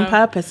never do it on no.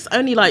 purpose. It's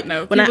only like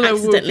when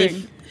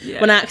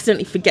I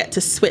accidentally forget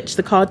to switch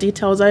the card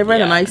details over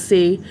and I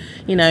see,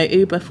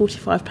 Uber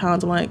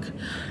 £45. I'm like,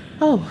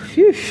 oh,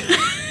 phew.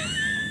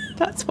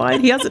 That's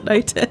fine. He hasn't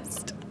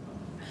noticed.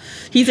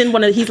 He's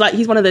one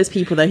of those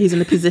people though. He's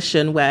in a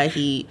position where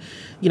he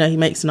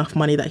makes enough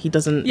money that he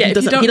doesn't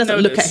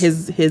look at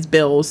his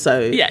bills. So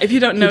if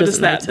you don't notice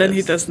that, then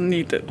he doesn't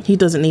need it. He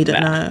doesn't need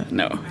it.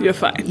 No, you're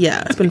fine.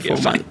 Yeah, it's been 4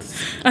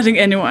 months. I think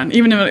anyone,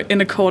 even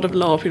in a court of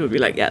law, people will be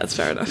like, yeah, that's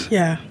fair enough.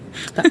 Yeah,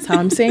 that's how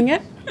I'm seeing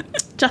it.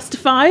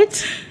 Justified.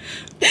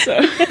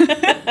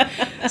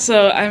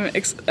 So I'm.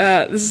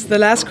 This is the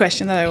last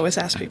question that I always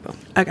ask people.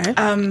 Okay.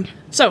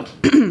 So.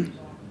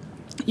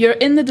 You're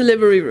in the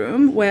delivery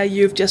room where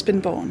you've just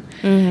been born,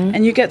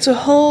 and you get to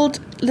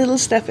hold little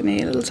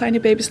tiny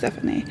baby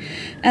Stephanie,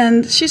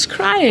 and she's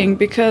crying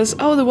because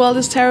the world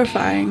is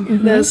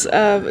terrifying. There's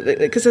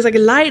because there's like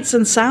lights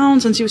and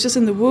sounds, and she was just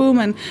in the womb,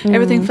 and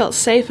everything felt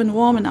safe and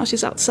warm, and now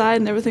she's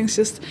outside, and everything's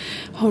just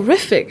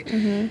horrific.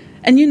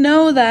 And you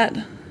know that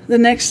the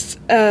next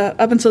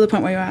up until the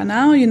point where you are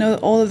now,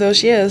 all of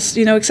those years,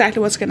 you know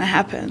exactly what's going to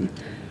happen,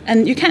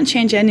 and you can't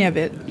change any of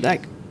it.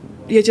 Like.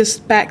 You're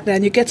just back there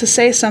and you get to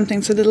say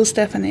something to little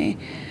Stephanie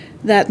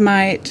that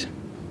might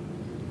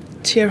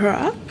cheer her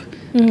up.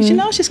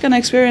 Because she's going to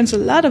experience a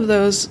lot of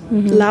those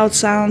loud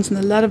sounds and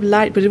a lot of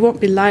light, but it won't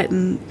be light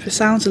and the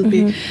sounds will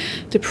be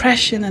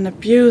depression and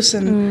abuse.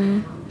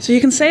 And so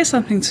you can say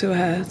something to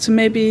her to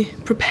maybe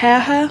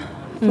prepare her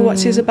for what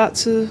she's about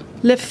to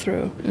live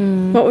through.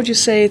 What would you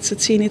say to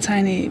teeny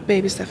tiny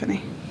baby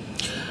Stephanie?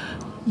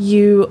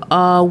 You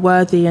are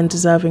worthy and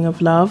deserving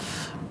of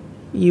love.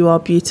 You are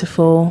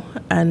beautiful,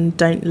 and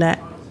don't let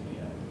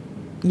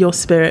your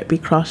spirit be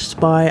crushed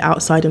by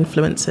outside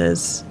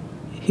influences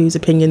whose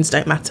opinions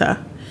don't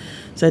matter.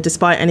 So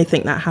despite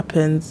anything that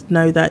happens,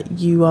 know that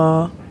you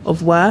are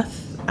of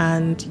worth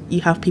and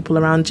you have people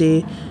around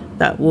you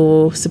that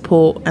will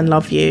support and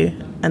love you,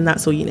 and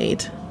that's all you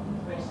need.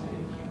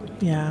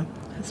 Yeah.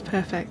 That's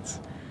perfect.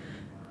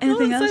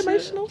 Anything else? So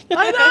emotional.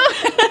 I know.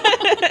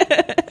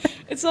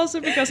 It's also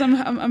because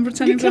I'm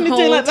pretending to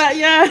hold. Like that,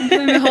 yeah. I'm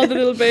pretending to hold the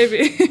little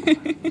baby.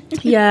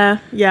 Yeah.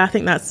 I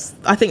think that's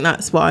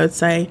what I would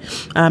say.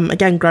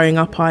 Again, growing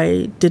up,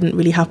 I didn't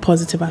really have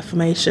positive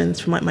affirmations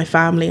from like my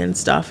family and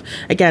stuff.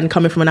 Again,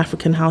 coming from an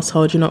African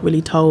household, you're not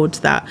really told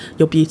that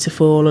you're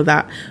beautiful or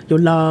that you're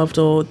loved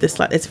or this.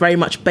 Like, it's very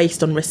much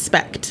based on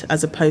respect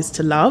as opposed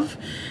to love.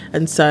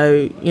 And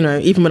so,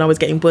 even when I was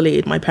getting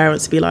bullied, my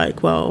parents would be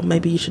like, well,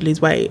 maybe you should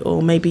lose weight,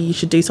 or maybe you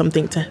should do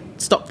something to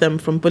stop them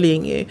from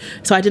bullying you.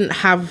 So I didn't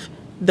have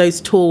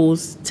those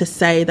tools to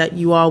say that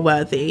you are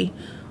worthy.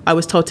 I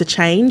was told to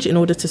change in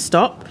order to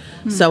stop.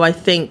 So I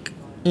think,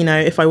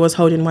 if I was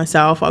holding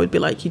myself, I would be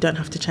like, you don't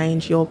have to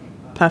change. You're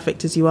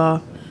perfect as you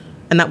are.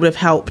 And that would have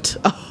helped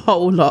a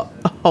whole lot,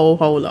 a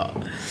whole lot.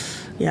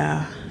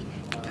 Yeah.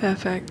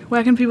 Perfect.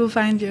 Where can people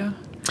find you?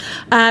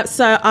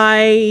 So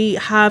I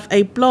have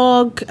a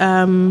blog,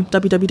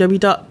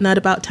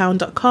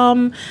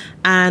 www.nerdabouttown.com,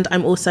 and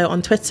I'm also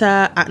on Twitter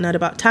at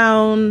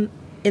nerdabouttown,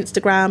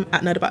 Instagram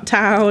at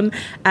nerdabouttown,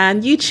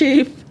 and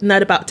YouTube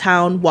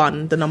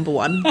nerdabouttown1, the number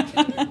 1.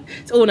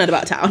 It's all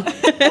nerdabouttown.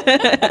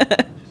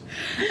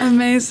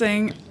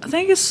 Amazing.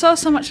 Thank you so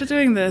much for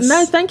doing this.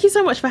 No, thank you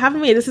so much for having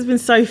me. This has been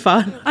so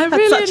fun. I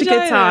really had such a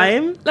good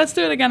time. Let's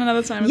do it again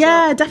another time as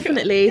well. well.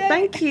 Definitely. Yay.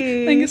 Thank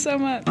you. Thank you so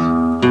much.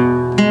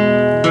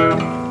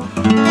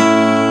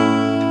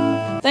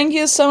 Thank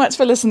you so much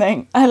for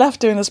listening. I love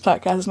doing this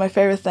podcast. It's my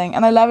favorite thing.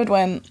 And I love it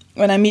when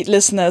I meet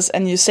listeners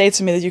and you say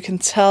to me that you can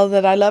tell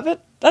that I love it.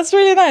 That's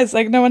really nice.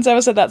 Like, no one's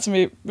ever said that to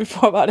me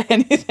before about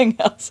anything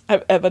else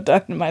I've ever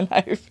done in my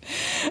life.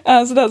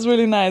 So that's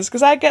really nice.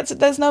 Because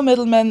there's no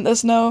middleman.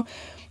 There's no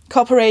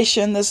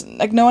corporation. There's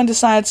like no one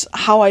decides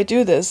how I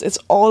do this. It's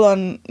all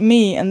on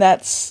me. And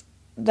that's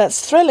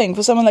thrilling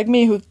for someone like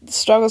me who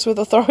struggles with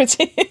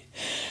authority.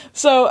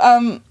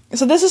 So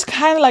this is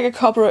kind of like a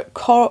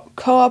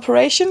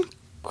cooperation.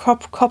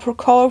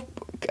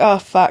 Oh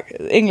fuck,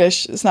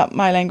 English is not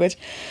my language.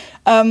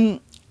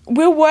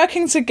 We're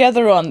working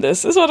together on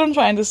this. Is what I'm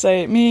trying to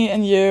say. Me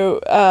and you,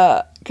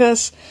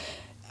 because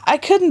I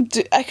couldn't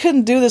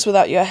do this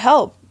without your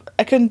help.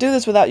 I couldn't do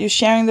this without you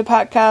sharing the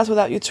podcast,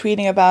 without you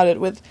tweeting about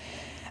it,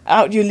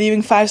 without you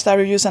leaving 5-star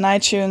reviews on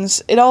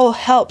iTunes. It all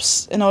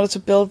helps in order to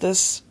build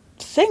this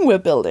thing we're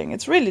building.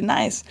 It's really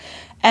nice,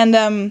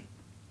 and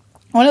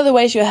one of the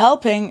ways you're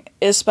helping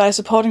is by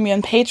supporting me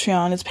on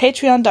Patreon. It's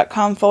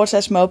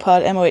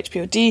patreon.com/mohpod,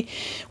 MOHPOD,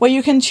 where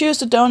you can choose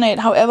to donate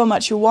however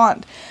much you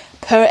want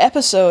per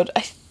episode.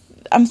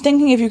 I'm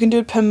thinking if you can do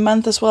it per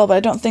month as well, but I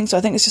don't think so.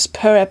 I think it's just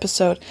per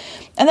episode.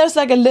 And there's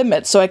like a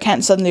limit, so I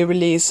can't suddenly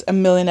release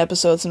 1 million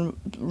episodes and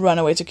run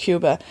away to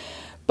Cuba.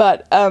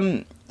 But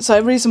so I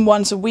release them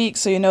once a week,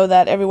 so you know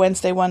that every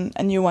Wednesday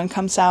a new one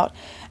comes out.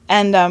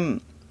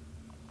 And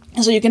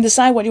so you can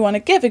decide what you want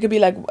to give. It could be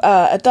like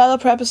 $1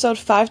 per episode,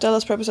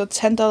 $5 per episode,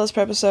 $10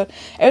 per episode.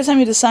 Every time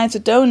you decide to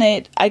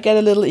donate, I get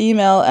a little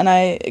email, and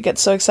I get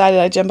so excited.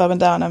 I jump up and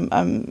down.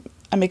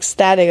 I'm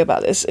ecstatic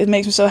about this. It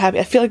makes me so happy.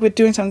 I feel like we're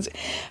doing something.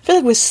 I feel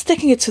like we're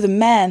sticking it to the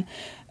man.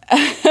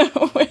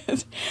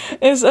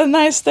 It's a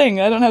nice thing.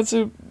 I don't have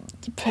to,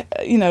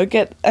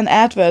 get an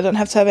advert. I don't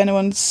have to have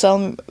anyone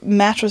sell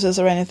mattresses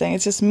or anything.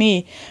 It's just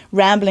me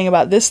rambling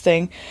about this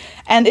thing.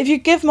 And if you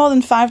give more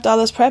than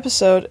 $5 per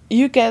episode,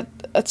 you get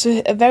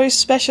a very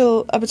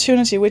special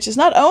opportunity, which is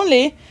not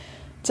only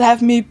to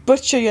have me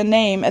butcher your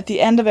name at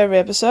the end of every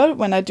episode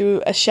when I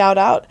do a shout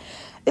out.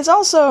 It's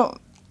also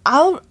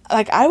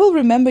I will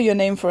remember your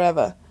name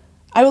forever.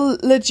 I will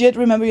legit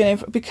remember your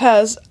name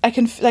because I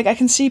can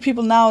see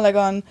people now like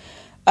on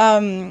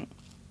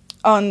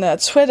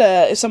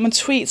Twitter, if someone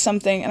tweets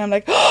something and I'm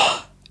like,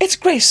 oh, it's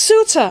Grace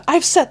Suter.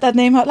 I've said that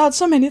name out loud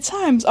so many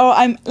times. Or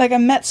I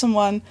met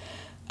someone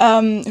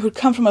who'd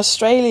come from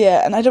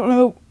Australia, and I don't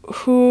remember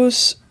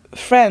whose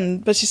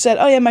friend, but she said,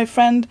 oh yeah, my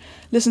friend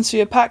listens to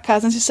your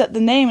podcast, and she said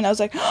the name, and I was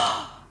like,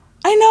 oh,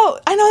 I know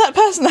that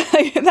person.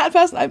 That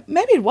person,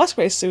 maybe it was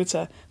Grace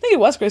Suter. I think it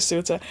was Grace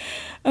Suter.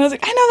 And I was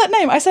like, I know that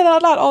name. I say that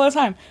out loud all the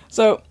time.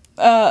 So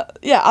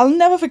I'll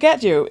never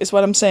forget you, is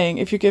what I'm saying,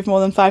 if you give more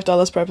than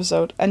 $5 per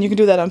episode. And you can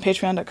do that on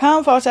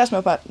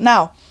patreon.com/Mopad.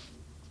 Now,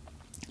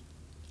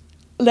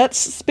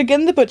 let's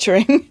begin the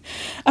butchering.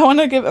 I want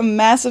to give a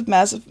massive,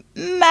 massive,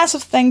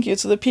 massive thank you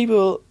to the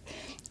people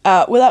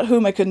without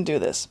whom I couldn't do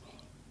this.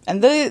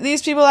 And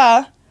these people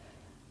are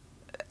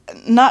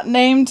not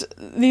named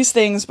these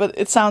things, but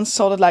it sounds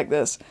sort of like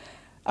this.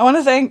 I want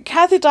to thank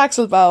Kathy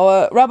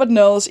Draxelbauer, Robert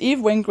Knowles, Eve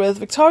Wingrith,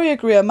 Victoria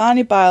Greer,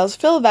 Marnie Biles,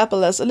 Phil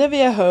Vapelas,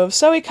 Olivia Hove,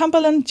 Zoe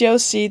Cumberland,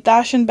 Josie,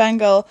 Darshan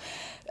Bengal,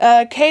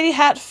 Katie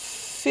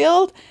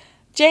Hatfield,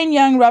 Jane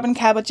Young, Robin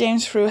Cabot,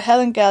 James Frew,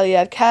 Helen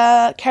Galliard,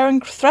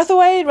 Karen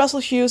Threathaway, Russell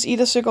Hughes,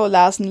 Ida Søgaard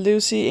Larsen,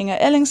 Lucy, Inger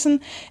Ellingsen,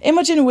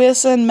 Imogen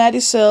Wilson, Maddie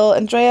Searle,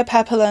 Andrea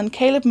Papelan,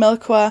 Caleb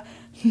Melqua,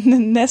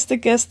 Nesta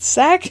Guest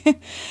Zach,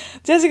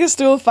 Jessica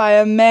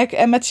Stuhlfire, Meg,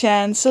 Emma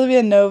Chan,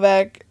 Sylvia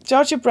Novak,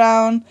 Georgia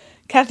Brown,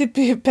 Kathy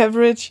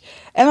Beveridge,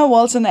 Emma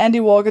Walton, Andy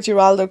Walker,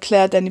 Geraldo,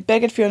 Claire, Danny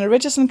Beckett, Fiona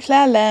Richardson,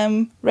 Claire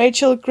Lamb,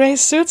 Rachel, Grace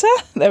Suter,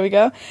 there we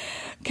go,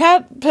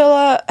 Kat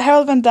Pillar,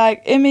 Harold Van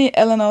Dyke, Emmy,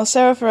 Eleanor,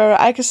 Sarah Ferreira,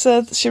 Ika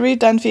Seth, Cherie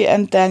Dunphy,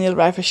 and Daniel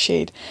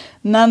Rifer-Shade.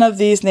 None of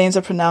these names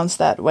are pronounced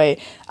that way.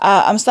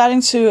 I'm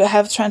starting to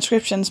have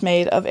transcriptions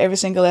made of every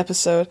single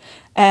episode,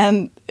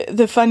 and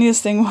the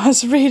funniest thing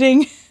was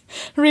reading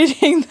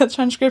the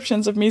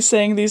transcriptions of me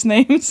saying these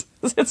names.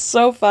 It's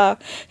so far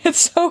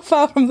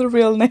from the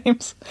real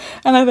names,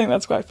 and I think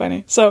that's quite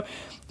funny. So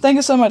thank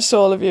you so much to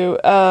all of you.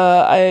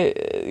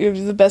 You're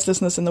the best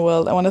listeners in the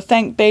world. I want to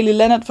thank Bailey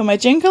Leonard for my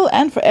jingle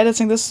and for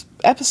editing this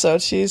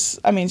episode. She's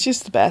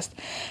the best.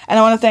 And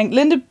I want to thank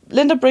Linda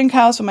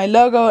Brinkhouse for my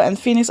logo, and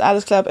Phoenix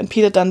Artist Club, and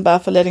Peter Dunbar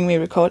for letting me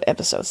record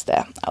episodes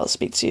there. I'll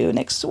speak to you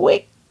next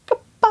week.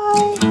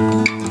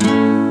 Goodbye.